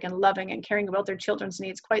empathetic and loving and caring about their children's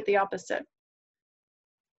needs. Quite the opposite.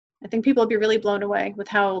 I think people will be really blown away with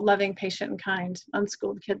how loving, patient, and kind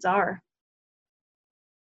unschooled kids are.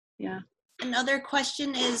 Yeah. Another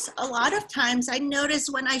question is, a lot of times I notice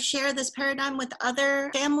when I share this paradigm with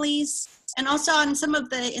other families and also on some of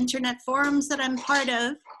the internet forums that I'm part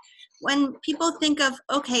of, when people think of,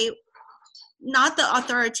 okay, not the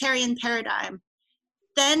authoritarian paradigm,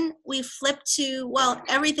 then we flip to, well,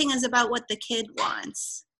 everything is about what the kid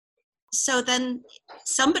wants. So then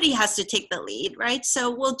somebody has to take the lead, right?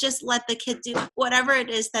 So we'll just let the kid do whatever it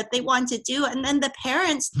is that they want to do. And then the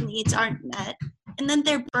parents' needs aren't met. And then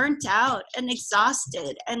they're burnt out and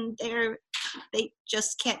exhausted, and they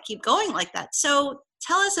just can't keep going like that. So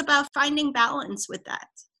tell us about finding balance with that.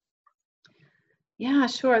 Yeah,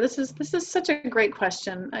 sure. This is such a great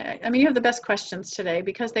question. I mean, you have the best questions today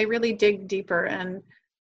because they really dig deeper, and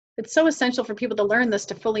it's so essential for people to learn this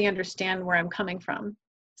to fully understand where I'm coming from.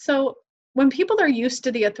 So when people are used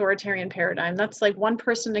to the authoritarian paradigm, that's like one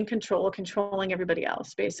person in control, controlling everybody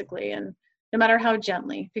else, basically, and no matter how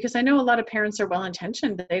gently, because I know a lot of parents are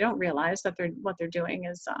well-intentioned, they don't realize that what they're doing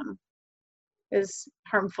is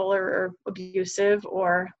harmful or abusive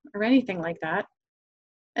or anything like that.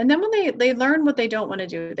 And then when they learn what they don't want to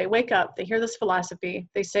do, they wake up, they hear this philosophy,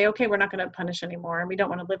 they say, okay, we're not going to punish anymore, and we don't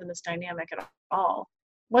want to live in this dynamic at all.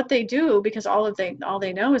 What they do, because all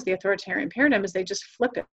they know is the authoritarian paradigm, is they just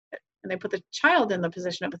flip it, and they put the child in the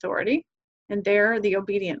position of authority, and they're the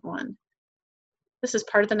obedient one. This is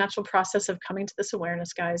part of the natural process of coming to this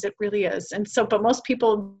awareness, guys. It really is. And so, but most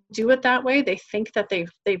people do it that way. They think that they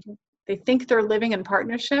think they're living in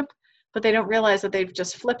partnership, but they don't realize that they've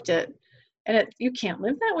just flipped it. And you can't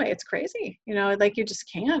live that way. It's crazy. You know, like you just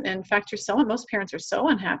can't. And in fact, most parents are so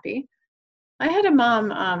unhappy. I had a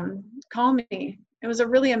mom call me. It was a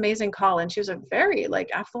really amazing call. And she was a very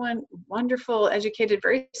affluent, wonderful, educated,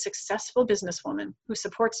 very successful businesswoman who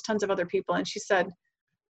supports tons of other people. And she said,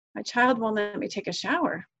 my child won't let me take a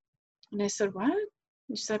shower. And I said, what?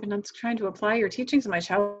 And she said, I've been trying to apply your teachings and my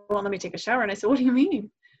child won't let me take a shower. And I said, what do you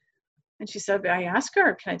mean? And she said, I asked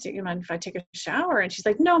her, can I take you mind if I take a shower? And she's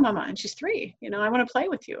like, no, mama. And she's 3, I want to play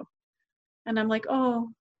with you. And I'm like, oh,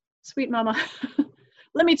 sweet mama,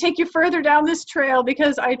 let me take you further down this trail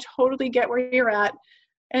because I totally get where you're at.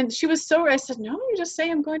 And I said, no, you just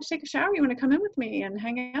say, I'm going to take a shower. You want to come in with me and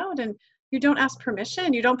hang out? And you don't ask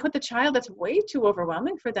permission. You don't put the child, that's way too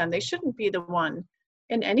overwhelming for them. They shouldn't be the one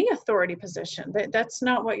in any authority position. That's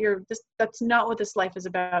not what that's not what this life is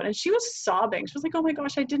about. And she was sobbing. She was like, oh my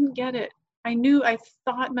gosh, I didn't get it. I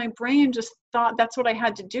thought my brain just thought that's what I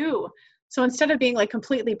had to do. So instead of being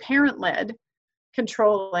completely parent-led,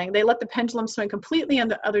 controlling, they let the pendulum swing completely in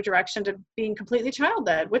the other direction to being completely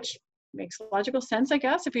child-led, which makes logical sense, I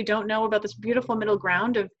guess, if you don't know about this beautiful middle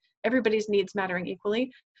ground of everybody's needs mattering equally.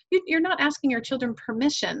 You're not asking your children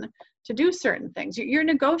permission to do certain things. You're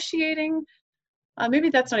negotiating maybe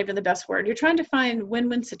that's not even the best word. You're trying to find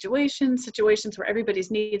win-win situations where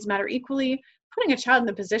everybody's needs matter equally. Putting a child in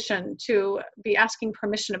the position to be asking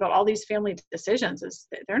permission about all these family decisions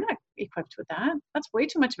they're not equipped with that. That's way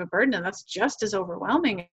too much of a burden, and that's just as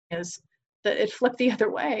overwhelming as that it flipped the other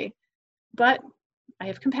way. But I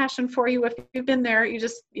have compassion for you. If you've been there, you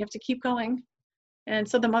have to keep going. And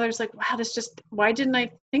so the mother's like, wow, why didn't I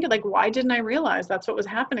think of, like, why didn't I realize that's what was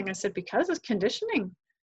happening? I said, because it's conditioning.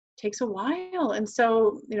 It takes a while. And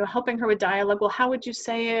so, helping her with dialogue, well, how would you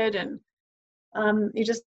say it? And you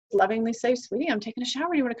just lovingly say, sweetie, I'm taking a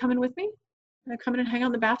shower. Do you want to come in with me? And I come in and hang out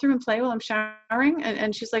in the bathroom and play while I'm showering.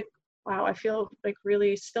 And she's like, wow, I feel like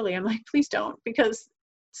really silly. I'm like, please don't, because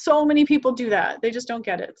so many people do that. They just don't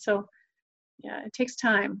get it. So yeah, it takes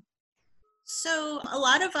time. So a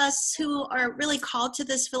lot of us who are really called to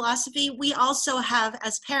this philosophy, we also have,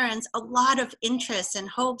 as parents, a lot of interests and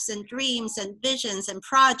hopes and dreams and visions and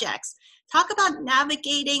projects. Talk about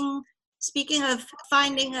navigating, speaking of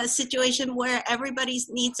finding a situation where everybody's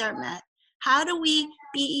needs are met. How do we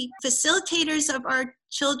be facilitators of our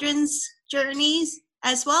children's journeys,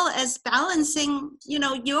 as well as balancing,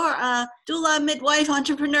 you're a doula, midwife,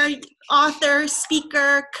 entrepreneur, author,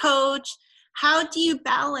 speaker, coach. How do you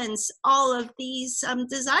balance all of these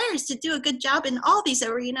desires to do a good job in all these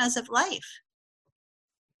arenas of life?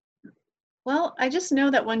 Well, I just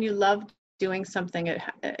know that when you love doing something,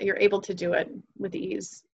 you're able to do it with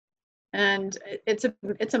ease. And it's a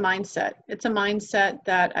mindset. It's a mindset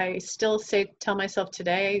that I still tell myself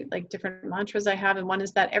today, like different mantras I have. And one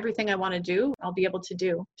is that everything I want to do, I'll be able to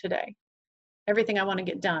do today. Everything I want to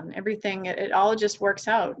get done, it all just works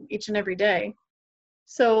out each and every day.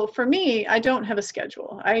 So for me, I don't have a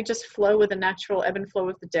schedule. I just flow with the natural ebb and flow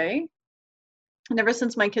of the day. And ever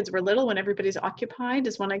since my kids were little, when everybody's occupied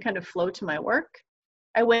is when I kind of flow to my work.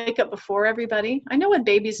 I wake up before everybody. I know with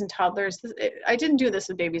babies and toddlers, I didn't do this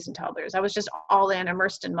with babies and toddlers. I was just all in,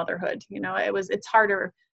 immersed in motherhood. It's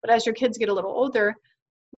harder. But as your kids get a little older,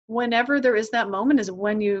 whenever there is that moment is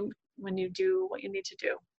when you do what you need to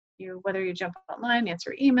do. Whether you jump online,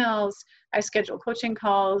 answer emails, I schedule coaching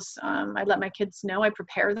calls. I let my kids know, I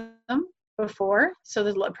prepare them before. So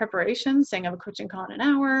there's a lot of preparation, saying I have a coaching call in an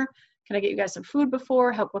hour. Can I get you guys some food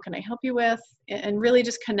before? What can I help you with? And really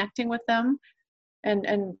just connecting with them and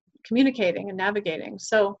communicating and navigating.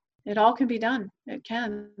 So it all can be done. It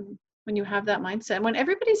can, when you have that mindset. And when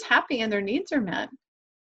everybody's happy and their needs are met,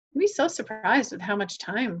 you'd be so surprised with how much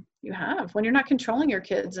time you have when you're not controlling your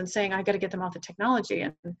kids and saying, I got to get them off the technology,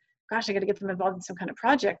 and gosh, I got to get them involved in some kind of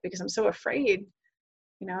project because I'm so afraid.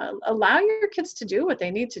 Allow your kids to do what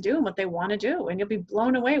they need to do and what they want to do. And you'll be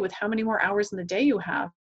blown away with how many more hours in the day you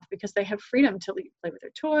have, because they have freedom to play with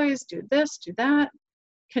their toys, do this, do that.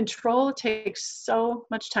 Control takes so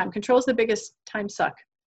much time. Control is the biggest time suck.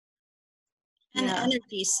 And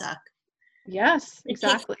energy suck. Yes,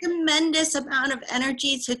 exactly. It takes a tremendous amount of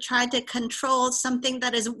energy to try to control something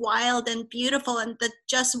that is wild and beautiful and that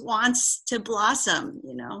just wants to blossom,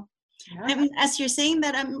 Yeah. As you're saying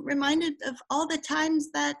that, I'm reminded of all the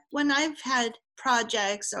times that when I've had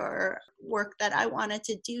projects or work that I wanted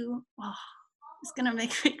to do, it's going to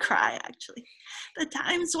make me cry, actually. The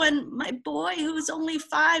times when my boy, who's only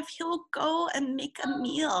 5, he'll go and make a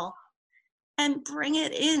meal and bring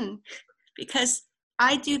it in, because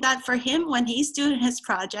I do that for him when he's doing his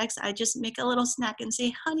projects. I just make a little snack and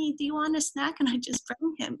say, honey, do you want a snack? And I just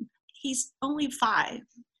bring him. He's only 5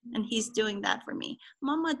 and he's doing that for me.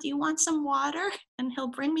 Mama, do you want some water? And he'll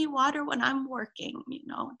bring me water when I'm working.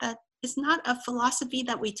 That is not a philosophy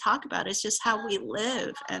that we talk about. It's just how we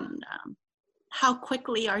live, and how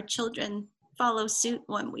quickly our children follow suit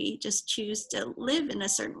when we just choose to live in a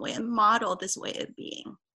certain way and model this way of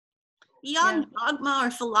being. Beyond dogma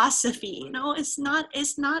or philosophy, it's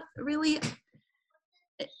not really,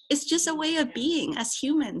 it's just a way of being as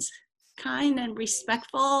humans, kind and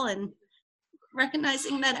respectful, and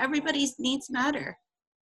recognizing that everybody's needs matter.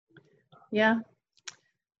 Yeah,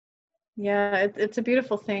 it's a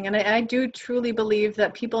beautiful thing. And I do truly believe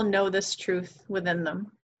that people know this truth within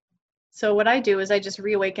them. So what I do is I just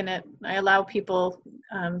reawaken it. I allow people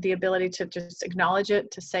the ability to just acknowledge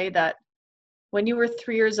it, to say that when you were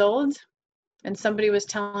 3 years old and somebody was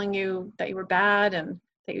telling you that you were bad and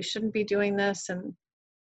that you shouldn't be doing this, and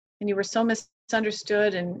you were so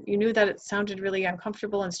misunderstood, and you knew that it sounded really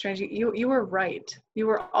uncomfortable and strange, you were right. You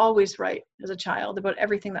were always right as a child about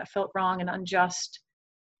everything that felt wrong and unjust.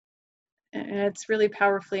 And it's really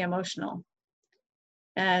powerfully emotional.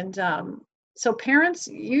 And so parents,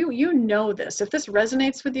 you know this. If this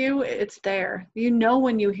resonates with you, it's there.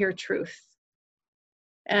 When you hear truth.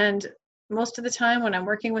 And most of the time when I'm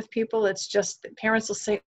working with people, it's just parents will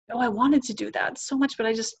say, oh, I wanted to do that so much, but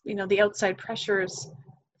I just, the outside pressures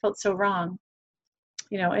felt so wrong,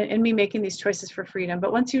 in me making these choices for freedom.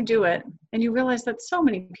 But once you do it and you realize that so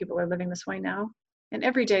many people are living this way now, and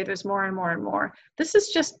every day there's more and more and more, this is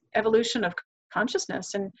just evolution of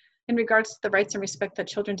consciousness and in regards to the rights and respect that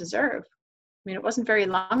children deserve. I mean, it wasn't very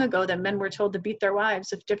long ago that men were told to beat their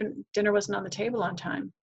wives if dinner wasn't on the table on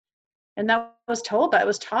time. And that was taught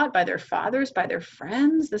by their fathers, by their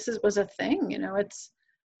friends. Was a thing,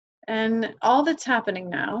 and all that's happening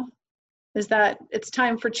now is that it's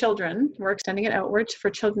time for children, we're extending it outwards, for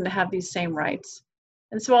children to have these same rights.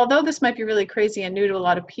 And so although this might be really crazy and new to a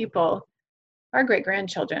lot of people, our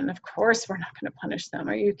great-grandchildren, of course, we're not going to punish them.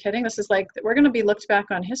 Are you kidding? This is like, we're going to be looked back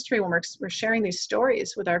on history when we're sharing these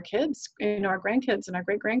stories with our kids, our grandkids and our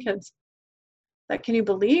great-grandkids. Like, can you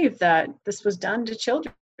believe that this was done to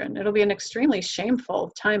children? It'll be an extremely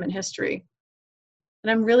shameful time in history. And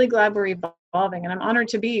I'm really glad we're evolving, and I'm honored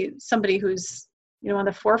to be somebody who's, on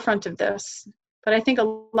the forefront of this. But I think a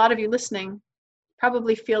lot of you listening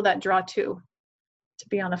probably feel that draw too, to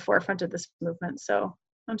be on the forefront of this movement. So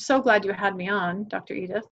I'm so glad you had me on, Dr.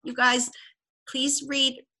 Edith. You guys, please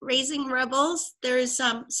read Raising Rebels. There's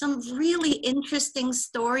some really interesting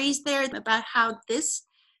stories there about how this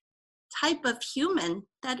type of human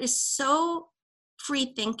that is so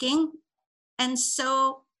free thinking and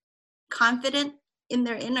so confident in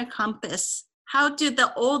their inner compass, how do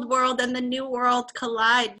the old world and the new world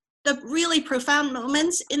collide? The really profound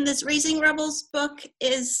moments in this Raising Rebels book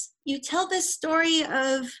is you tell this story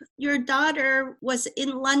of your daughter was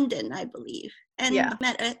in London, I believe, and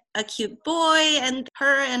met a cute boy, and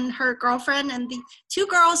her girlfriend, and the 2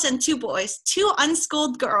 girls and 2 boys, 2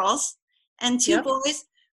 unschooled girls and 2 boys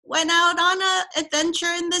went out on an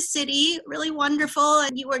adventure in the city, really wonderful,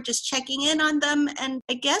 and you were just checking in on them. And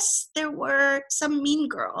I guess there were some mean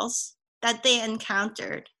girls that they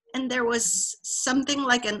encountered. And there was something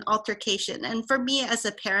like an altercation. And for me as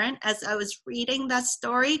a parent, as I was reading that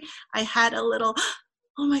story, I had a little,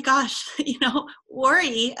 oh my gosh,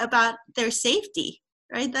 worry about their safety,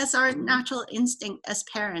 right? That's our natural instinct as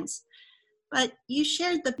parents. But you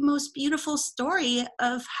shared the most beautiful story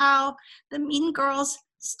of how the mean girls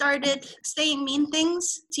started saying mean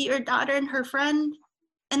things to your daughter and her friend,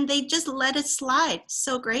 and they just let it slide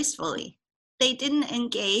so gracefully. They didn't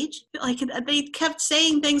engage. Like, they kept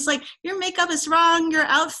saying things like, your makeup is wrong, your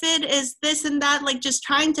outfit is this and that, like just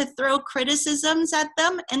trying to throw criticisms at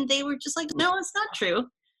them. And they were just like, no, it's not true.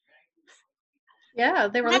 Yeah,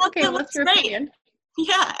 they were like, okay, what's your opinion?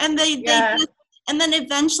 Yeah, and they just, and then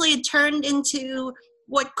evenally it turned into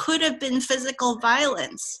what could have been physical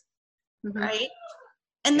violence, right?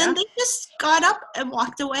 And then they just got up and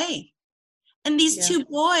walked away. And these 2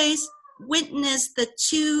 boys witnessed the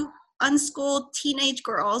 2 unschooled teenage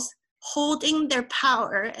girls holding their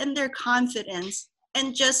power and their confidence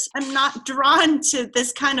and just, I'm not drawn to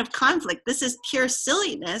this kind of conflict. This is pure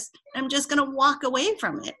silliness. I'm just going to walk away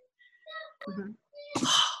from it.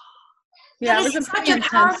 Yeah, that it was is such a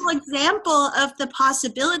powerful example of the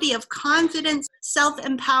possibility of confident,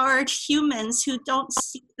 self-empowered humans who don't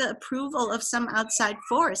seek the approval of some outside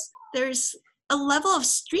force. There's a level of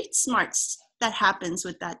street smarts that happens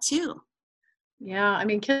with that too. Yeah, I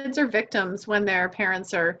mean, kids are victims when their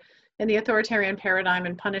parents are in the authoritarian paradigm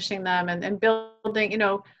and punishing them and building,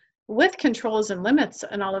 with controls and limits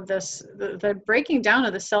and all of this, the breaking down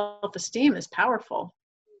of the self-esteem is powerful.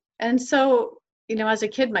 And so, as a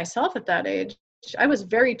kid myself at that age, I was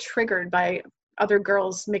very triggered by other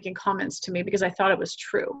girls making comments to me because I thought it was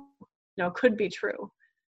true, could be true.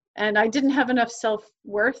 And I didn't have enough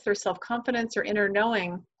self-worth or self-confidence or inner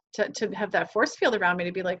knowing to have that force field around me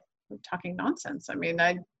to be like, talking nonsense. I mean,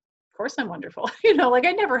 of course I'm wonderful, like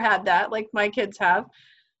I never had that like my kids have.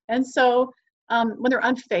 And so when they're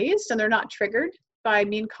unfazed and they're not triggered by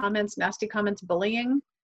mean comments, nasty comments, bullying,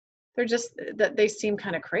 they're just, that they seem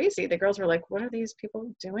kind of crazy. The girls were like, what are these people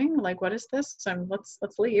doing? Like, what is this? So let's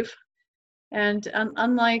leave. And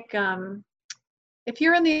unlike, if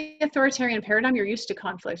you're in the authoritarian paradigm, you're used to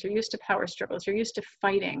conflict, you're used to power struggles, you're used to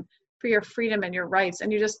fighting for your freedom and your rights,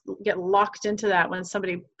 and you just get locked into that. When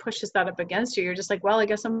somebody pushes that up against you, you're just like, well, I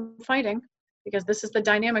guess I'm fighting because this is the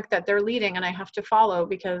dynamic that they're leading and I have to follow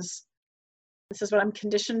because this is what I'm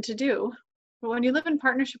conditioned to do. But when you live in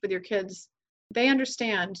partnership with your kids, they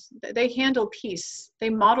understand, they handle peace, they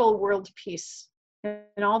model world peace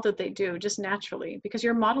in all that they do just naturally because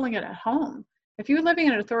you're modeling it at home. If you're living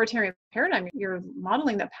in an authoritarian paradigm, you're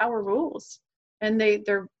modeling that power rules, and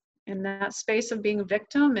they're in that space of being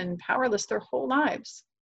victim and powerless their whole lives,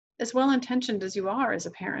 as well-intentioned as you are as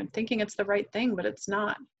a parent, thinking it's the right thing, but it's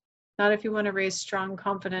not if you want to raise strong,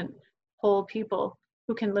 confident, whole people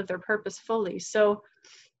who can live their purpose fully. So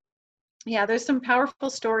yeah, there's some powerful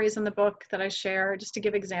stories in the book that I share just to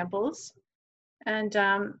give examples. And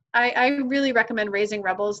I really recommend Raising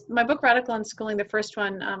Rebels. My book, Radical Unschooling, the first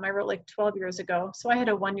one, I wrote like 12 years ago. So I had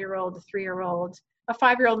a 1-year-old, a 3-year-old, a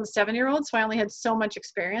 5-year-old, and a 7-year-old. So I only had so much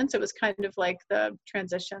experience. It was kind of like the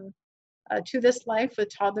transition to this life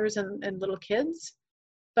with toddlers and little kids.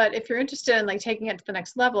 But if you're interested in like taking it to the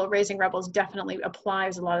next level, Raising Rebels definitely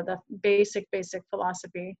applies a lot of the basic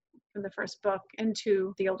philosophy from the first book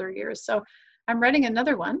into the older years. So I'm writing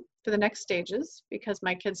another one for the next stages because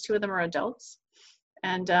my kids, 2 of them are adults.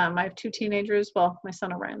 And I have 2 teenagers. Well, my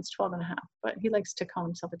son Orion's 12 and a half, but he likes to call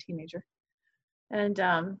himself a teenager. And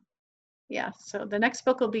yeah, so the next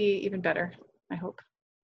book will be even better, I hope.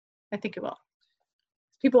 I think it will.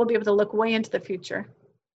 People will be able to look way into the future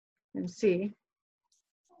and see.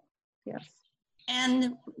 Yes.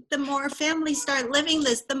 And the more families start living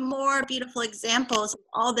this, the more beautiful examples of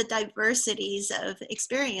all the diversities of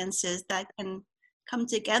experiences that can come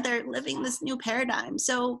together living this new paradigm.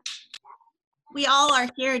 So we all are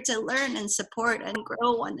here to learn and support and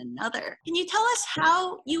grow one another. Can you tell us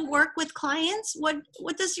how you work with clients? What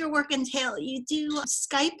does your work entail? You do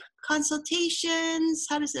Skype consultations?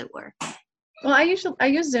 How does it work? Well, I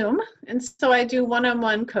use Zoom, and so I do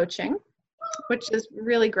one-on-one coaching, which is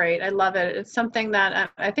really great. I love it. It's something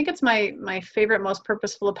that I think it's my favorite, most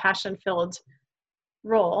purposeful, passion-filled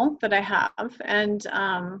role that I have. And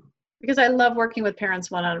because I love working with parents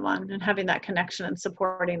one-on-one and having that connection and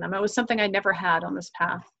supporting them. It was something I never had on this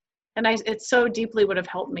path. And it so deeply would have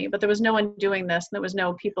helped me, but there was no one doing this, and there was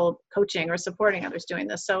no people coaching or supporting others doing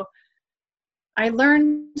this. So I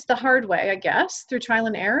learned the hard way, I guess, through trial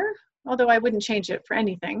and error, although I wouldn't change it for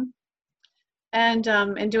anything. And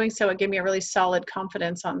in doing so, it gave me a really solid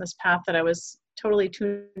confidence on this path that I was totally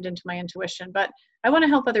tuned into my intuition. But I want to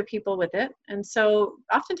help other people with it. And so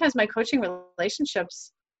oftentimes my coaching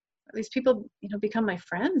relationships, these people, become my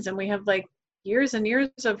friends, and we have like years and years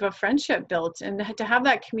of a friendship built, and to have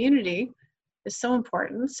that community is so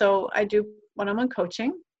important. So I do one-on-one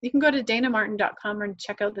coaching. You can go to daynamartin.com and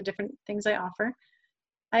check out the different things I offer.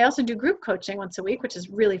 I also do group coaching once a week, which is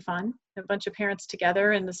really fun. A bunch of parents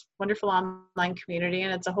together in this wonderful online community,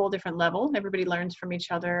 and it's a whole different level. Everybody learns from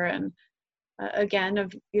each other, and again, a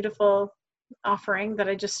beautiful offering that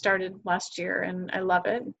I just started last year, and I love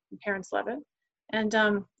it. Parents love it. And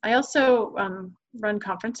I also run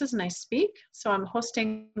conferences and I speak. So I'm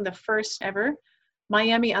hosting the first ever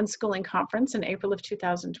Miami Unschooling Conference in April of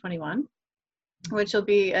 2021, which will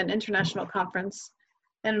be an international conference,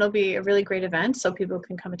 and it'll be a really great event, so people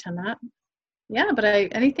can come attend that. Yeah, but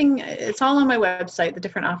it's all on my website, the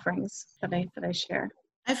different offerings that I share.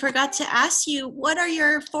 I forgot to ask you, what are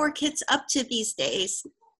your 4 kids up to these days?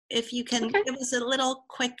 If you can give us a little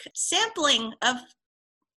quick sampling of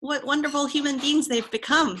what wonderful human beings they've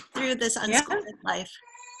become through this unschooled life.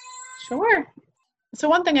 Sure. So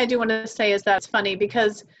one thing I do want to say is that it's funny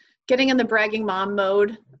because getting in the bragging mom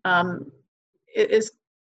mode is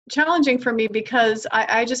challenging for me, because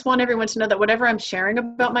I just want everyone to know that whatever I'm sharing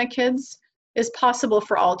about my kids is possible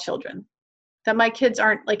for all children, that my kids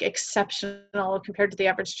aren't like exceptional compared to the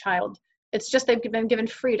average child. It's just they've been given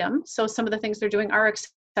freedom. So some of the things they're doing are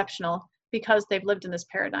exceptional because they've lived in this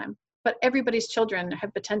paradigm. But everybody's children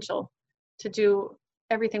have potential to do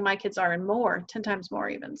everything my kids are and more, 10 times more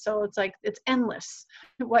even. So it's like, it's endless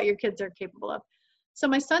what your kids are capable of. So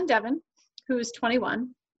my son, Devin, who's 21,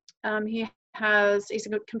 he's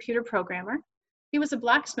a computer programmer. He was a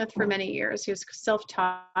blacksmith for many years. He was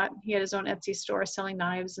self-taught. He had his own Etsy store selling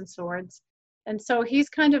knives and swords. And so he's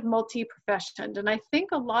kind of multi-professioned. And I think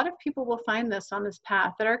a lot of people will find this on this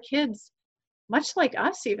path, that our kids, much like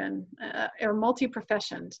us even, are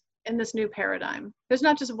multi-professioned in this new paradigm. There's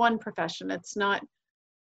not just one profession. It's not,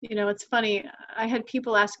 it's funny. I had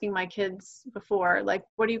people asking my kids before, like,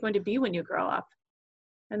 what are you going to be when you grow up?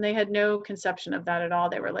 And they had no conception of that at all.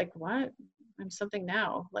 They were like, what? I'm something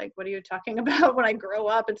now. Like, what are you talking about when I grow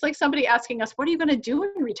up? It's like somebody asking us, what are you going to do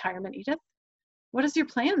in retirement, Edith? What is your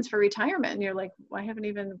plans for retirement? And you're like, well, I haven't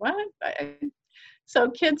even, what?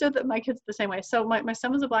 So my kids the same way. So my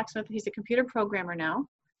son was a blacksmith. He's a computer programmer now.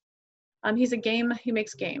 He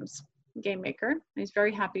makes games, game maker. He's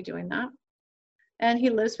very happy doing that. And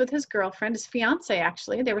he lives with his girlfriend, his fiance,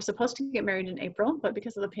 actually. They were supposed to get married in April, but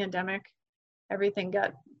because of the pandemic, everything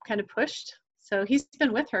got kind of pushed. So he's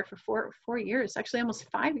been with her for four years, actually almost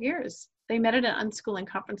 5 years. They met at an unschooling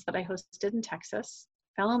conference that I hosted in Texas,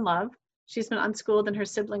 fell in love. She's been unschooled, and her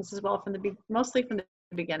siblings as well, mostly from the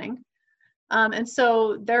beginning. And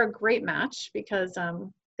so they're a great match because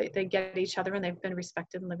they get each other, and they've been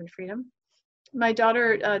respected and live in freedom. My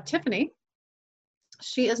daughter, Tiffany,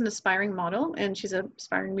 She is an aspiring model, and she's an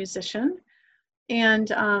aspiring musician.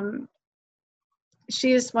 And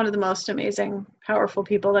she is one of the most amazing, powerful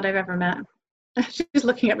people that I've ever met. She's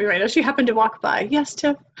looking at me right now. She happened to walk by. Yes,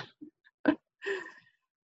 Tiff.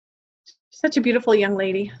 Such a beautiful young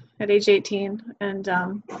lady at age 18. And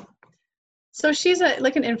so she's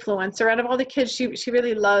like an influencer. Out of all the kids, she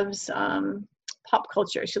really loves pop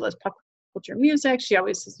culture. She loves pop culture music. She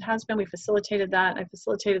always has been. We facilitated that. I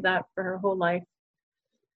facilitated that for her whole life.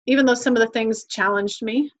 Even though some of the things challenged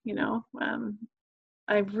me,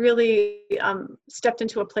 I really stepped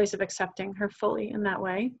into a place of accepting her fully in that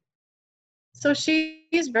way. So she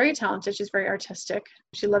is very talented. She's very artistic.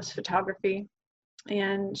 She loves photography.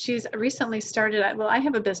 And she's recently started, I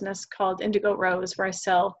have a business called Indigo Rose where I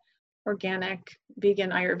sell organic, vegan,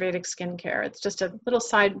 Ayurvedic skincare. It's just a little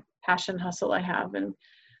side passion hustle I have. And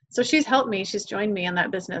so she's helped me. She's joined me in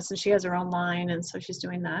that business, and she has her own line. And so she's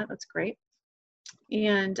doing that. That's great.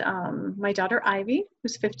 And my daughter, Ivy,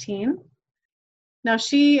 who's 15. Now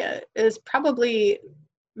she is probably,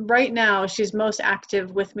 right now, she's most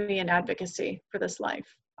active with me in advocacy for this life.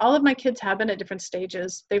 All of my kids have been at different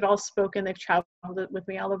stages. They've all spoken, they've traveled with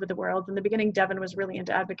me all over the world. In the beginning, Devin was really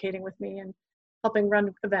into advocating with me and helping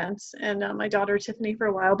run events, and my daughter, Tiffany, for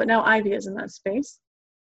a while, but now Ivy is in that space.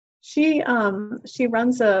 She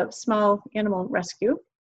runs a small animal rescue,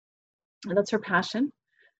 and that's her passion.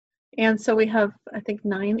 And so we have, I think,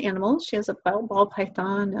 9 animals. She has a ball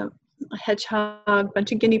python, a hedgehog, a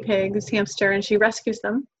bunch of guinea pigs, hamster, and she rescues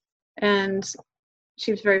them. And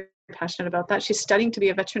she's very passionate about that. She's studying to be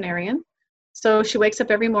a veterinarian. So she wakes up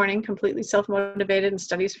every morning completely self-motivated and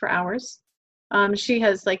studies for hours. She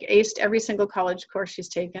has like aced every single college course she's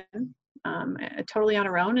taken, totally on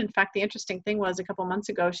her own. In fact, the interesting thing was a couple months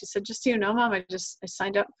ago, she said, just so you know, Mom, I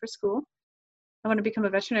signed up for school. I want to become a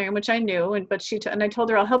veterinarian, which I knew, and I told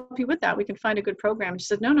her, I'll help you with that. We can find a good program. She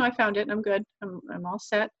said, no, I found it and I'm good. I'm all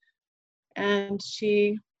set. And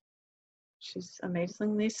she's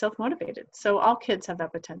amazingly self-motivated. So all kids have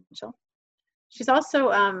that potential. She's also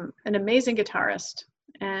an amazing guitarist,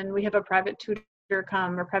 and we have a private tutor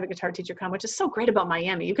come or private guitar teacher come, which is so great about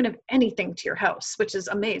Miami. You can have anything to your house, which is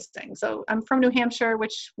amazing. So I'm from New Hampshire,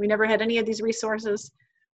 which we never had any of these resources,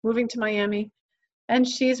 moving to Miami. And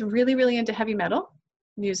she's really, really into heavy metal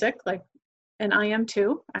music, and I am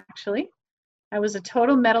too, actually. I was a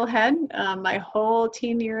total metalhead my whole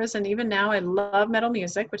teen years, and even now I love metal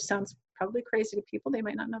music, which sounds probably crazy to people. They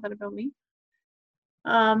might not know that about me.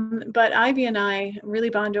 But Ivy and I really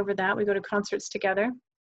bond over that. We go to concerts together.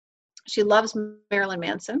 She loves Marilyn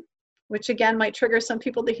Manson, which again might trigger some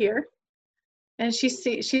people to hear. And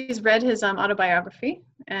she's read his autobiography,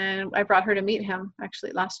 and I brought her to meet him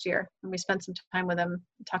actually last year, and we spent some time with him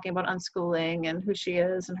talking about unschooling and who she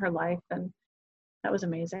is and her life, and that was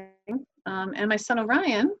amazing. And my son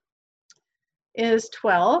Orion is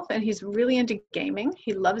 12, and he's really into gaming.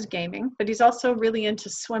 He loves gaming, but he's also really into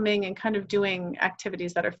swimming and kind of doing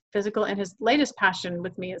activities that are physical, and his latest passion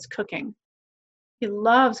with me is cooking. He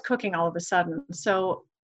loves cooking all of a sudden, so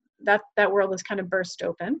that world has kind of burst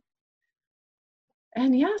open.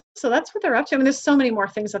 And yeah, so that's what they're up to. I mean, there's so many more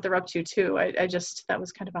things that they're up to too. That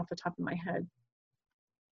was kind of off the top of my head.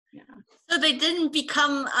 Yeah. So they didn't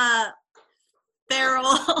become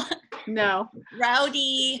feral, no,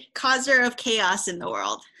 rowdy causer of chaos in the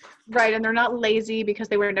world. Right, and they're not lazy because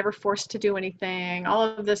they were never forced to do anything. All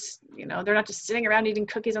of this, they're not just sitting around eating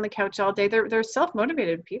cookies on the couch all day. They're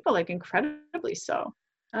self-motivated people, like incredibly so.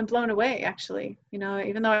 I'm blown away, actually.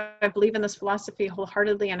 Even though I believe in this philosophy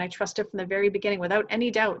wholeheartedly, and I trust it from the very beginning without any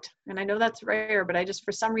doubt. And I know that's rare, but I just,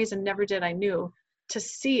 for some reason, never did. I knew to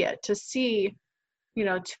see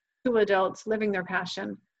 2 adults living their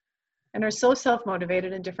passion and are so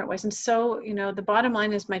self-motivated in different ways. And so, the bottom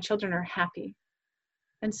line is my children are happy.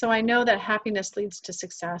 And so I know that happiness leads to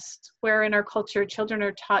success, where in our culture, children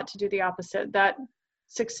are taught to do the opposite, that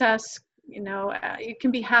success, you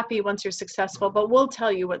can be happy once you're successful, but we'll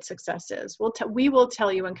tell you what success is. We will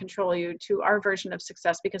tell you and control you to our version of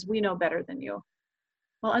success because we know better than you.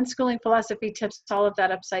 Well, unschooling philosophy tips all of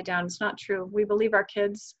that upside down. It's not true. We believe our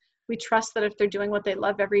kids. We trust that if they're doing what they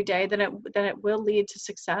love every day, then it will lead to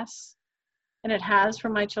success. And it has for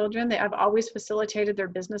my children. I've always facilitated their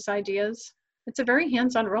business ideas. It's a very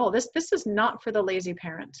hands-on role. This is not for the lazy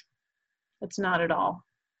parent. It's not at all.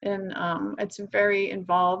 And it's very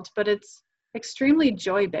involved, but it's extremely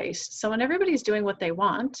joy-based. So when everybody's doing what they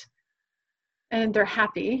want and they're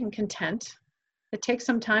happy and content, it takes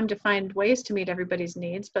some time to find ways to meet everybody's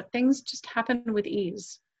needs, but things just happen with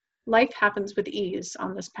ease. Life happens with ease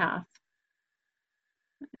on this path.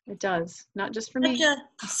 It does, not just for Such me.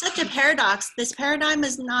 such a paradox. This paradigm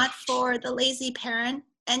is not for the lazy parent,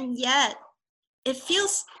 and yet it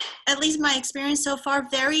feels, at least my experience so far,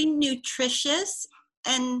 very nutritious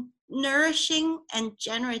and nourishing and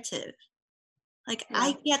generative. Like Yeah.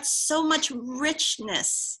 I get so much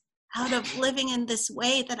richness out of living in this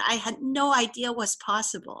way that I had no idea was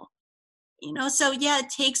possible. So yeah, it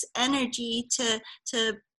takes energy to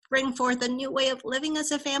bring forth a new way of living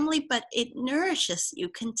as a family, but it nourishes you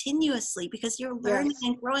continuously because you're learning Yes.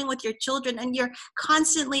 and growing with your children, and you're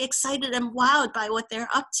constantly excited and wowed by what they're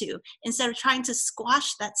up to, instead of trying to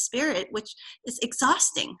squash that spirit, which is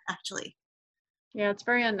exhausting actually. Yeah, it's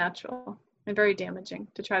very unnatural and very damaging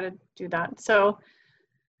to try to do that. So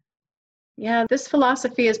yeah, this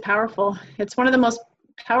philosophy is powerful. It's one of the most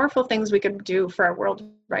powerful things we could do for our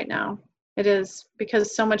world right now. It is,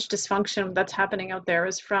 because so much dysfunction that's happening out there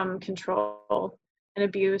is from control and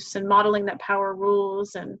abuse and modeling that power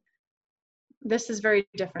rules. And this is very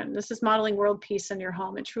different. This is modeling world peace in your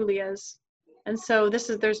home. It truly is. And so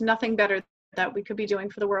there's nothing better that we could be doing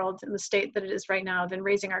for the world in the state that it is right now than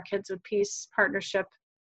raising our kids with peace, partnership,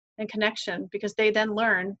 and connection, because they then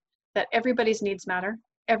learn that everybody's needs matter.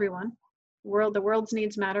 Everyone. The world's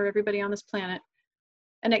needs matter, everybody on this planet.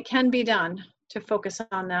 And it can be done to focus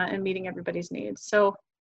on that and meeting everybody's needs. So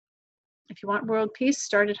if you want world peace,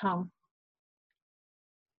 start at home.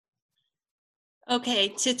 Okay,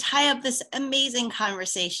 to tie up this amazing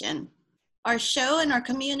conversation, our show and our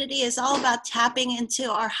community is all about tapping into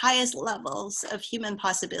our highest levels of human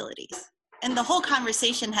possibilities. And the whole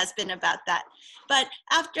conversation has been about that. But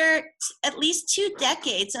after at least 2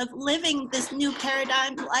 decades of living this new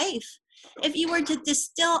paradigm life, if you were to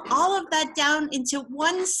distill all of that down into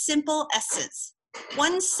one simple essence,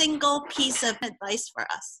 one single piece of advice for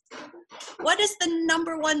us, what is the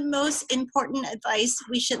number one most important advice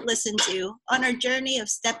we should listen to on our journey of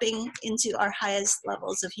stepping into our highest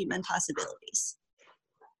levels of human possibilities?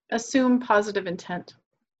 Assume positive intent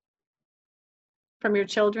from your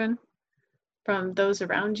children, from those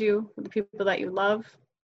around you, the people that you love.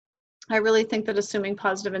 I really think that assuming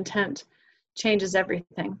positive intent changes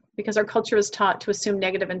everything, because our culture is taught to assume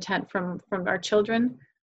negative intent from our children,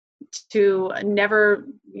 to never,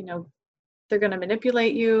 they're going to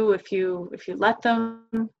manipulate you if you let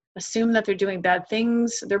them. Assume that they're doing bad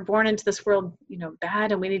things. They're born into this world,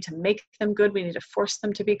 bad, and we need to make them good. We need to force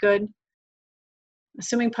them to be good.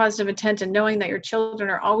 Assuming positive intent and knowing that your children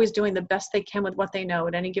are always doing the best they can with what they know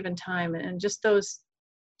at any given time. And just those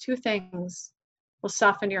 2 things will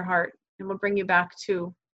soften your heart and will bring you back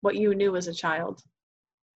to what you knew as a child.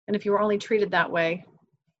 And if you were only treated that way,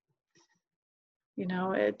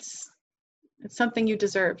 it's something you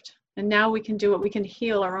deserved. And now we can do it. We can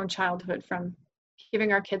heal our own childhood from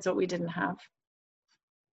giving our kids what we didn't have.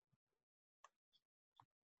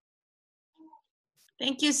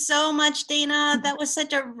 Thank you so much, Dayna. That was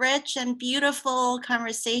such a rich and beautiful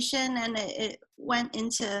conversation, and it went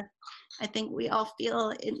into, I think we all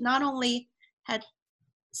feel it not only had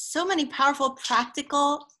so many powerful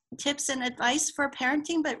practical tips and advice for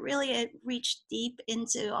parenting, but really it reached deep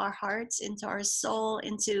into our hearts, into our soul,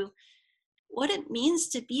 into what it means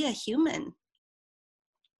to be a human.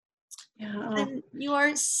 Yeah. And you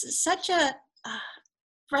are such a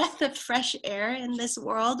breath of fresh air in this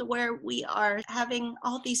world where we are having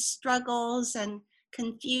all these struggles and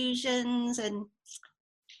confusions, and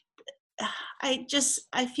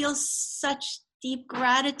I feel such deep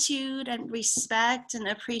gratitude and respect and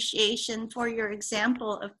appreciation for your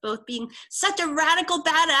example of both being such a radical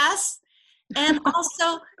badass and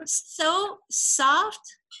also so soft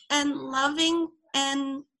and loving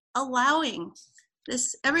and allowing.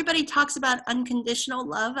 Everybody talks about unconditional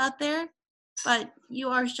love out there, but you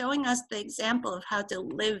are showing us the example of how to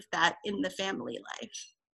live that in the family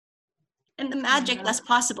life and the magic that's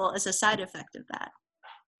possible as a side effect of that.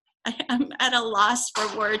 I am at a loss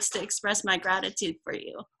for words to express my gratitude for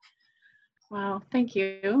you. Wow, thank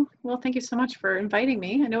you. Well, thank you so much for inviting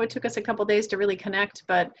me. I know it took us a couple days to really connect,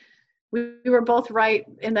 but we were both right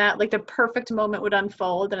in that, like, the perfect moment would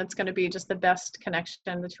unfold, and it's going to be just the best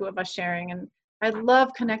connection, the 2 of us sharing. And I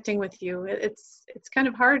love connecting with you. It's kind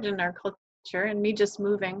of hard in our culture, and me just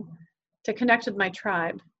moving to connect with my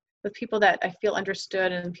tribe, with people that I feel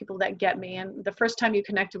understood and people that get me. And the first time you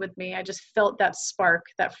connected with me, I just felt that spark,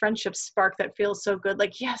 that friendship spark that feels so good.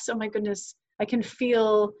 Like, yes, oh my goodness, I can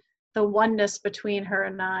feel the oneness between her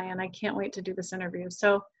and I, and I can't wait to do this interview.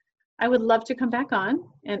 So I would love to come back on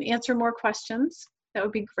and answer more questions. That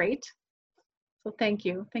would be great. So thank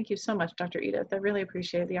you. Thank you so much, Dr. Edith. I really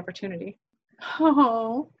appreciate the opportunity.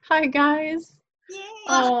 Oh, hi guys. Yeah.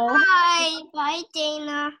 Oh, Bye. Bye,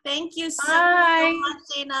 Dayna. Thank you so bye. much,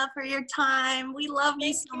 Dayna, for your time. We love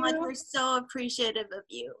you Thank so much. you. We're so appreciative of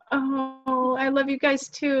you. Oh, I love you guys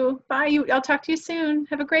too. Bye. I'll talk to you soon.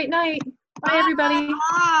 Have a great night. Bye, everybody.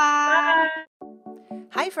 Bye. Bye.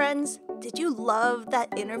 Hi friends! Did you love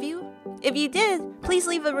that interview? If you did, please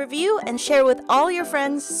leave a review and share with all your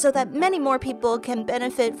friends so that many more people can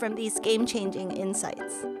benefit from these game-changing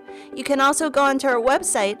insights. You can also go onto our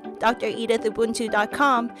website,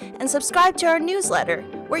 dredithubuntu.com, and subscribe to our newsletter,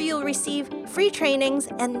 where you'll receive free trainings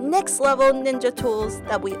and next-level ninja tools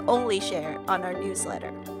that we only share on our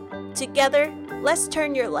newsletter. Together, let's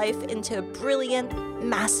turn your life into a brilliant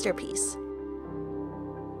masterpiece.